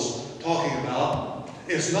Paul was talking about.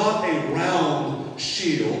 It's not a round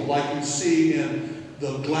shield like you see in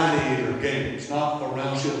the gladiator games, not a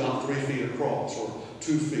round shield about 3 feet across or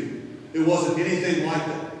 2 feet. It wasn't anything like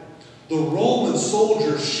that. The Roman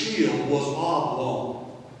soldier's shield was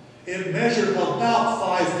oblong. It measured about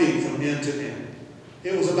 5 feet from end to end.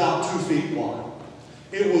 It was about 2 feet wide.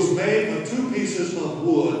 It was made of 2 pieces of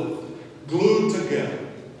wood glued together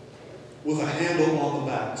with a handle on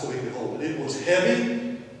the back so he could hold it. It was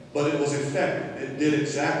heavy, but it was effective. It did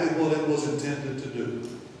exactly what it was intended to do.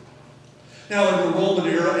 Now, in the Roman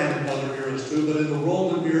era, and in other eras too, but in the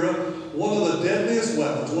Roman era, one of the deadliest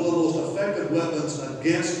weapons, one of the most effective weapons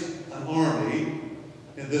against an army,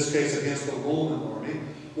 in this case against the Roman army,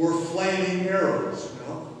 were flaming arrows.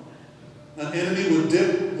 An enemy would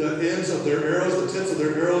dip the ends of their arrows, the tips of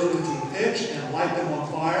their arrows into pitch and light them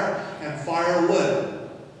on fire and fire lead.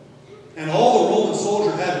 And all the Roman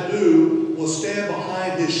soldier had to do was stand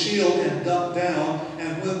behind his shield and duck down,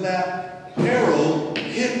 and when that arrow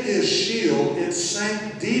hit his shield, it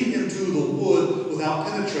sank deep into the wood without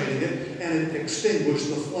penetrating it, and it extinguished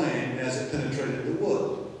the flame as it penetrated the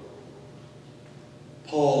wood.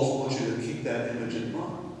 Paul wants you to keep that image in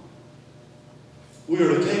mind. We are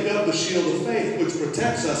to take up the shield of faith, which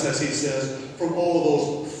protects us, as he says, from all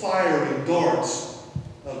those fiery darts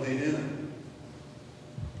of the enemy.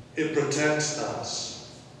 It protects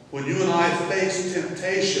us. When you and I face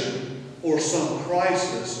temptation or some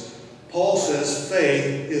crisis, Paul says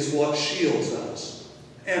faith is what shields us.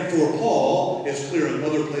 And for Paul, it's clear in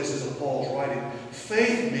other places of Paul's writing,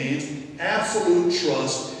 faith means absolute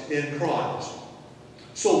trust in Christ.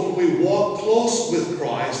 So when we walk close with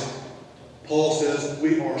Christ, Paul says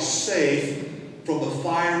we are safe from the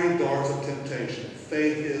fiery darts of temptation.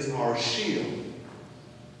 Faith is our shield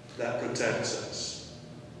that protects us.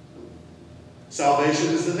 Salvation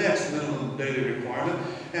is the next minimum daily requirement.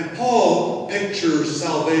 And Paul pictures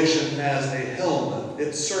salvation as a helmet.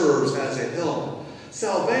 It serves as a helmet.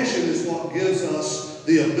 Salvation is what gives us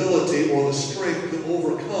the ability or the strength to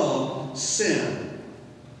overcome sin.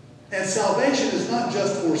 And salvation is not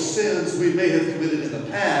just for sins we may have committed in the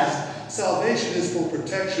past. Salvation is for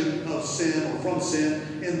protection of sin or from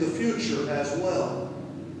sin in the future as well.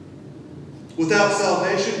 Without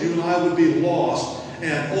salvation, you and I would be lost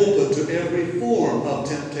and open to every form of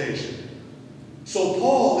temptation. So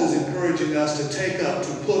Paul is encouraging us to take up,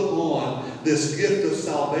 to put on this gift of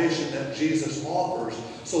salvation that Jesus offers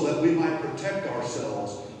so that we might protect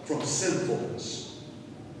ourselves from sinfulness.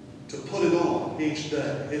 To put it on each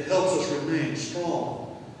day. It helps us remain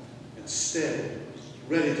strong and steady,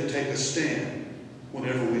 ready to take a stand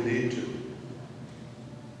whenever we need to.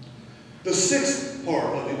 The sixth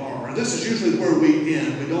part of the armor, and this is usually where we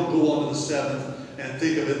end. We don't go on to the seventh and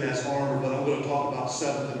think of it as armor, but I'm going to talk about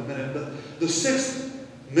seventh in a minute. But the sixth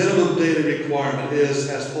minimum daily requirement is,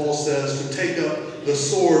 as Paul says, to take up the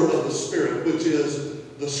sword of the Spirit, which is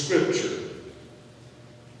the Scripture.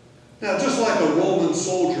 Now, just like a Roman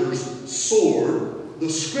soldier's sword, the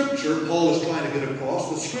Scripture, Paul is trying to get across,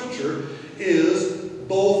 the Scripture is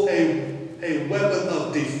both a weapon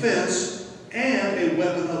of defense and a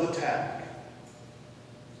weapon of attack.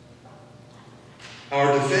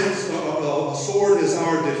 Our defense, a sword is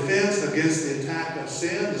our defense against the attack of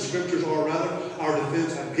sin. The Scriptures are rather our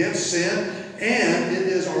defense against sin, and it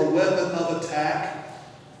is our weapon of attack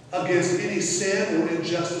against any sin or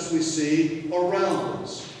injustice we see around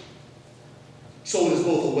us. So it is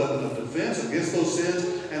both a weapon of defense against those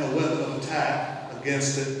sins and a weapon of attack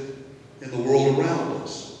against it in the world around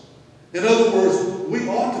us. In other words, we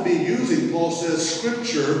ought to be using, Paul says,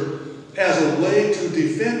 Scripture as a way to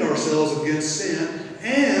defend ourselves against sin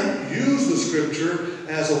and use the Scripture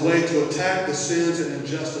as a way to attack the sins and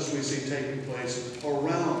injustice we see taking place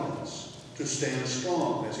around us. To stand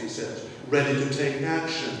strong, as he says, ready to take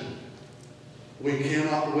action. We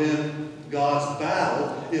cannot win God's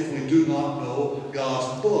battle if we do not know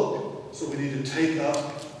God's book. So we need to take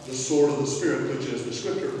up the sword of the Spirit, which is the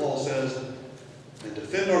Scripture, Paul says, and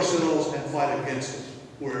defend ourselves and fight against it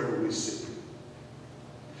wherever we see it.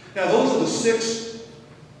 Now, those are the 6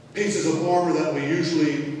 pieces of armor that we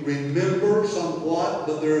usually remember somewhat,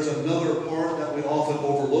 but there is another part that we often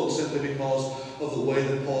overlook simply because of the way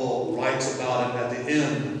that Paul writes about it at the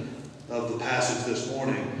end of the passage this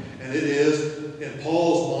morning. And it is, in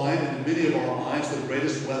Paul's mind and in many of our minds, the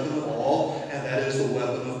greatest weapon of all, and that is the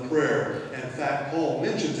weapon of prayer. And in fact, Paul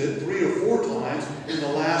mentions it 3 or 4 times in the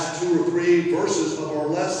last 2 or 3 verses of our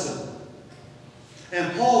lesson.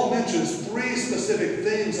 And Paul mentions 3 specific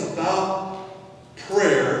things about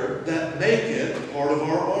prayer that make it part of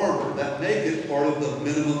our armor, that make it part of the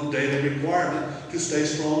minimum daily requirement to stay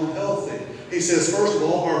strong and healthy. He says, first of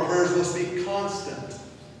all, our prayers must be constant.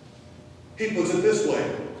 He puts it this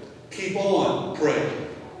way: keep on praying.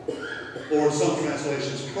 Or in some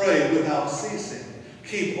translations, pray without ceasing.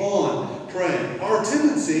 Keep on praying. Our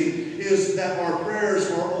tendency is that our prayers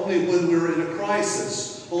are only when we're in a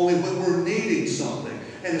crisis, only when we're needing something.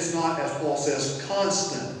 And it's not, as Paul says,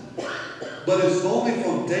 constant. But it's only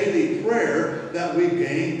from daily prayer that we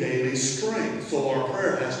gain daily strength. So our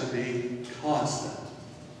prayer has to be constant.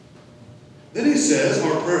 Then he says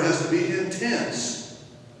our prayer has to be intense.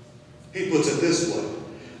 He puts it this way: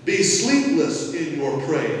 be sleepless in your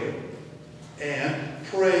praying, and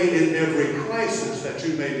pray in every crisis that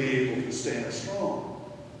you may be able to stand strong.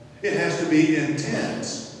 It has to be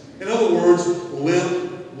intense. In other words,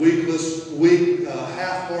 limp, weak,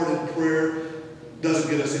 half-hearted prayer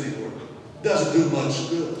doesn't get us anywhere. Doesn't do much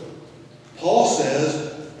good. Paul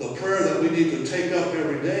says the prayer that we need to take up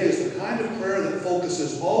every day is the kind of prayer that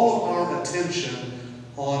focuses all of our attention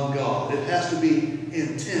on God. It has to be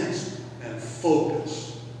intense and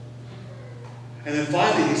focused. And then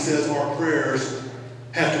finally he says our prayers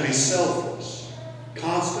have to be selfless.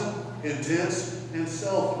 Constant, intense, and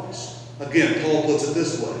selfless. Again, Paul puts it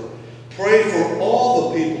this way: pray for all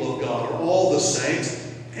the people of God, or all the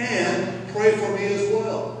saints, and pray for me as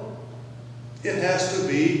well. It has to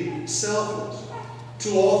be selfless.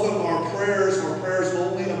 Too often our prayers are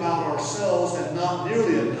only about ourselves and not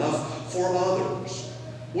nearly enough for others.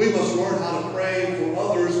 We must learn how to pray for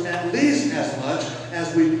others at least as much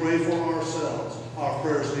as we pray for ourselves. Our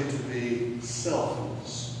prayers need to be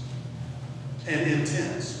selfless and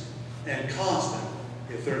intense and constant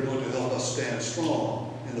if they're going to help us stand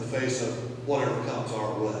strong in the face of whatever comes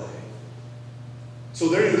our way. So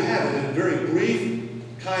there you have it, in a very brief,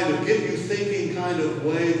 kind of get you thinking kind of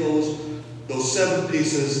way, those 7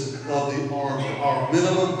 pieces of the armor, our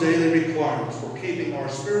minimum daily requirements for keeping our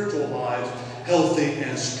spiritual lives healthy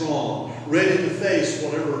and strong, ready to face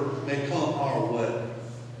whatever may come our way.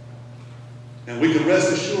 And we can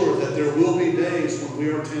rest assured that there will be days when we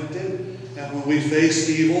are tempted and when we face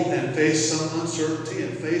evil and face some uncertainty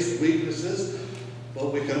and face weaknesses.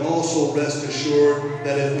 But we can also rest assured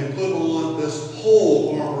that if we put on this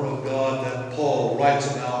whole armor of God that Paul writes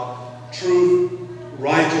about, truth,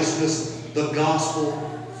 righteousness, the gospel,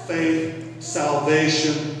 faith,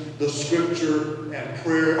 salvation, the scripture, and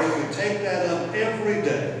prayer, if we take that up every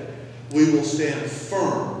day, we will stand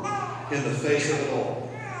firm in the face of it all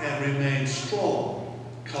and remain strong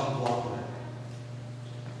come what may.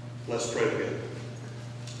 Let's pray together.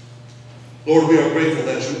 Lord, we are grateful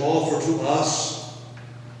that you offer to us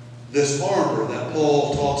this armor that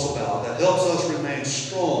Paul talks about, that helps us remain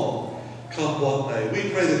strong come what may. We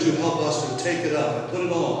pray that you help us to take it up and put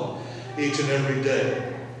it on each and every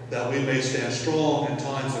day, that we may stand strong in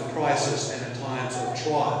times of crisis and in times of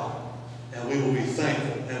trial. And we will be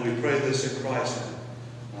thankful. And we pray this in Christ's name.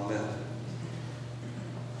 Amen.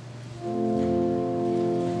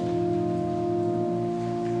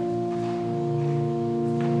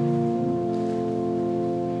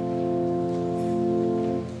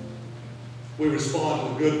 We respond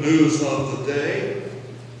to the good news of the day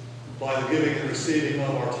by the giving and receiving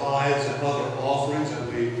of our tithes and other offerings,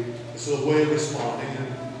 and this is a way of responding. And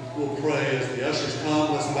we'll pray as the ushers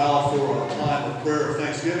come. Let's bow for a time of prayer of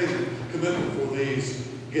thanksgiving and commitment for these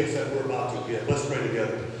gifts that we're about to give. Let's pray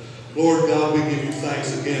together. Lord God, we give you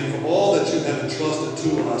thanks again for all that you have entrusted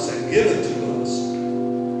to us and given to us.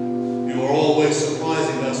 You are always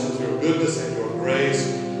surprising us with your goodness and your grace,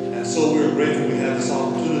 and so we are grateful we have this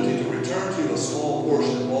opportunity to return to you a small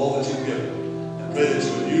portion of all that you've given. And pray that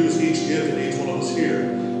you would use each gift and each one of us here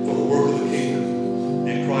for the work of the kingdom.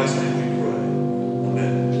 In Christ's name we pray.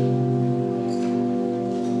 Amen.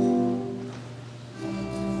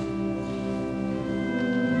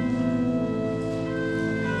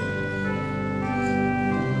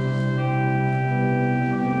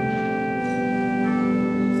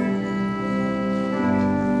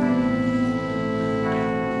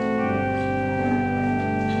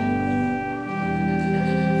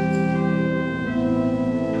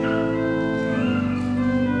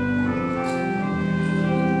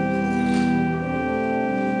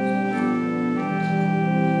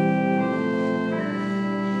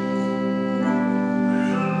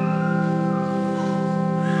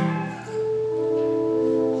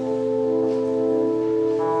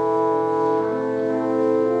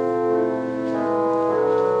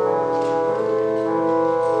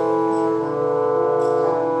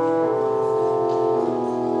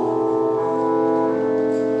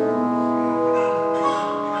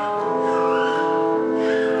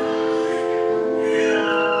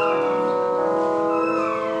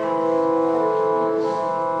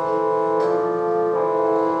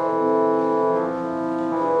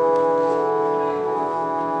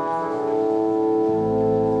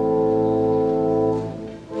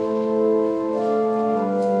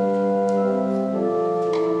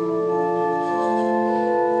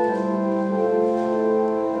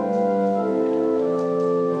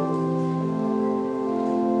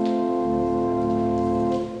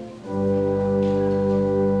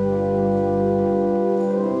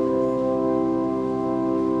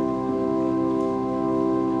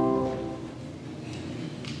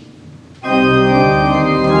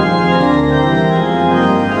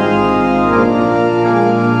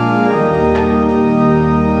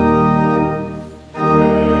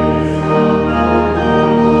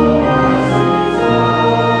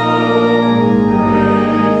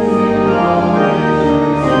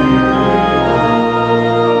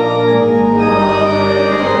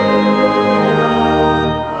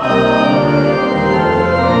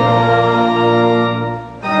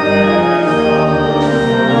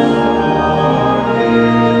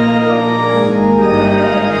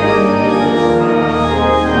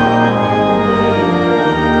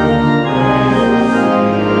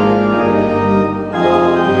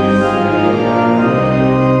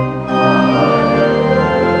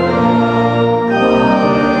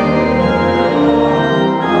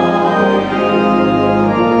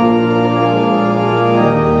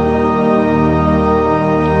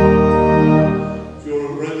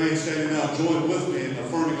 to join with me in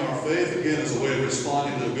affirming our faith, again, as a way of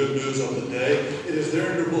responding to the good news of the day. It is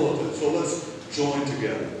there in your bulletin, so let's join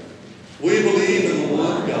together. We believe in the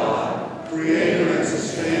one God, creator and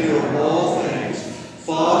sustainer of all things,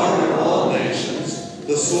 Father of all nations,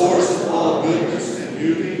 the source of all goodness and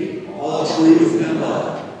beauty, all truth and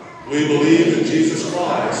love. We believe in Jesus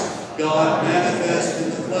Christ, God manifest in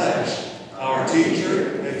the flesh, our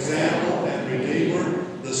teacher, example, and redeemer,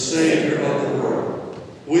 the Savior of the world.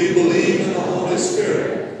 We believe in the Holy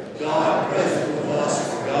Spirit, God present with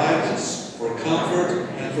us for guidance, for comfort,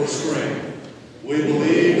 and for strength. We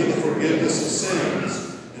believe in the forgiveness of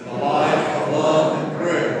sins, in the life of love and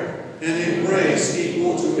prayer, and in grace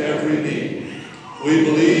equal to every need. We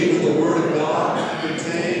believe in the Word of God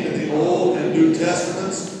contained in the Old and New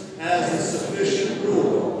Testaments as the sufficient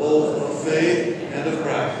rule both of faith and of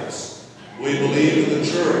practice. We believe in the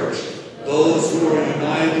church, those who are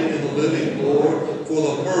united in the living Lord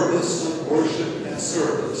for the purpose of worship and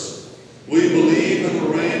service. We believe in the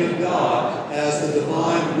reign of God as the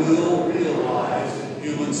divine will realized in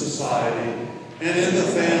human society, and in the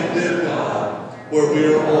family of God, where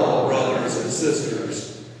we are all brothers and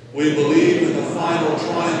sisters. We believe in the final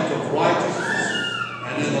triumph of righteousness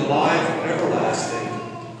and in the life everlasting.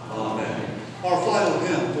 Amen. Our final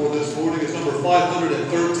hymn for this morning is number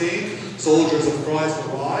 513, Soldiers of Christ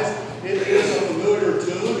Arise. It is a familiar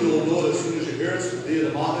tune. You'll know it as soon as you hear it. It's Dia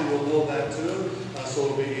de Mata, you'll know that tune. So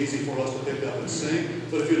it'll be easy for us to pick up and sing.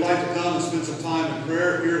 But if you'd like to come and spend some time in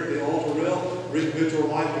prayer here at the altar rail, recommit your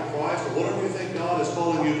life to Christ, or whatever you think God is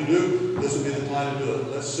calling you to do, this would be the time to do it.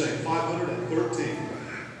 Let's sing 513.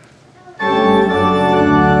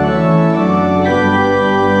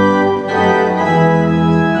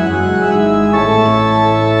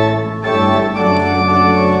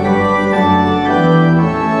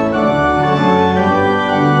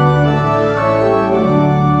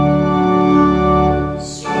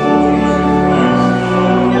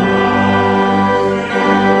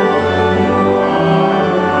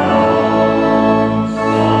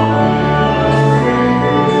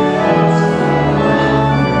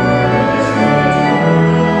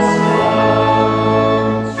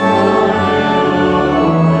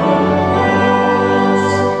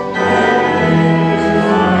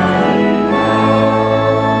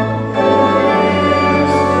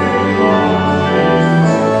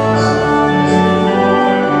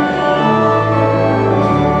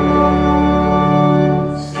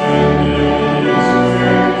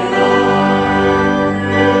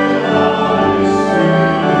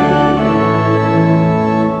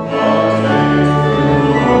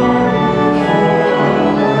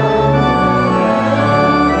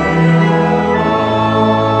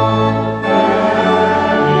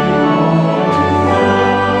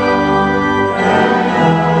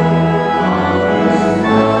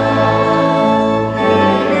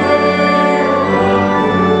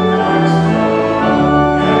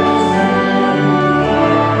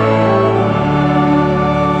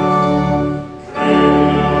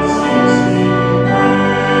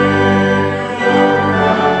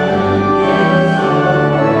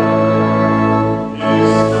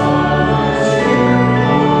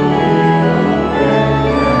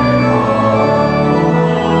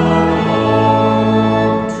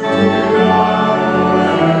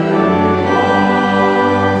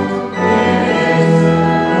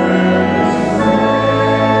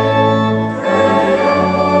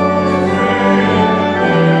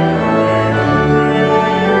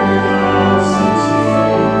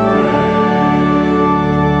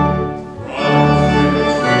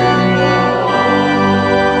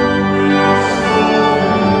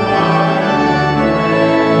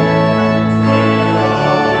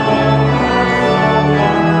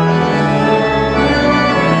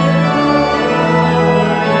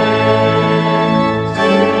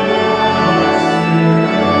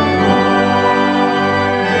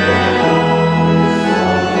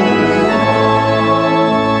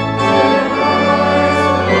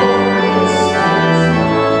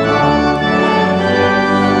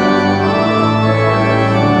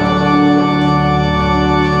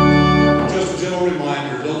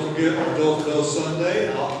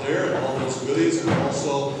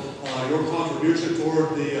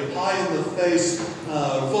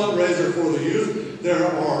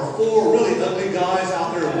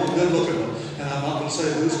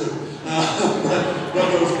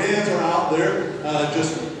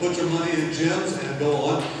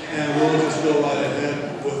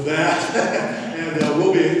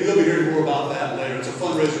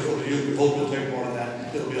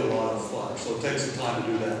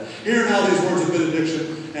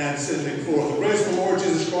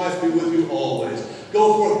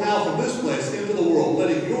 Go forth now from this place into the world,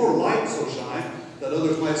 letting your light so shine that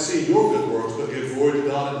others might see your good works, but give glory to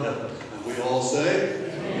God in heaven. And we all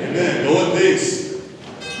say, Amen. Go in peace.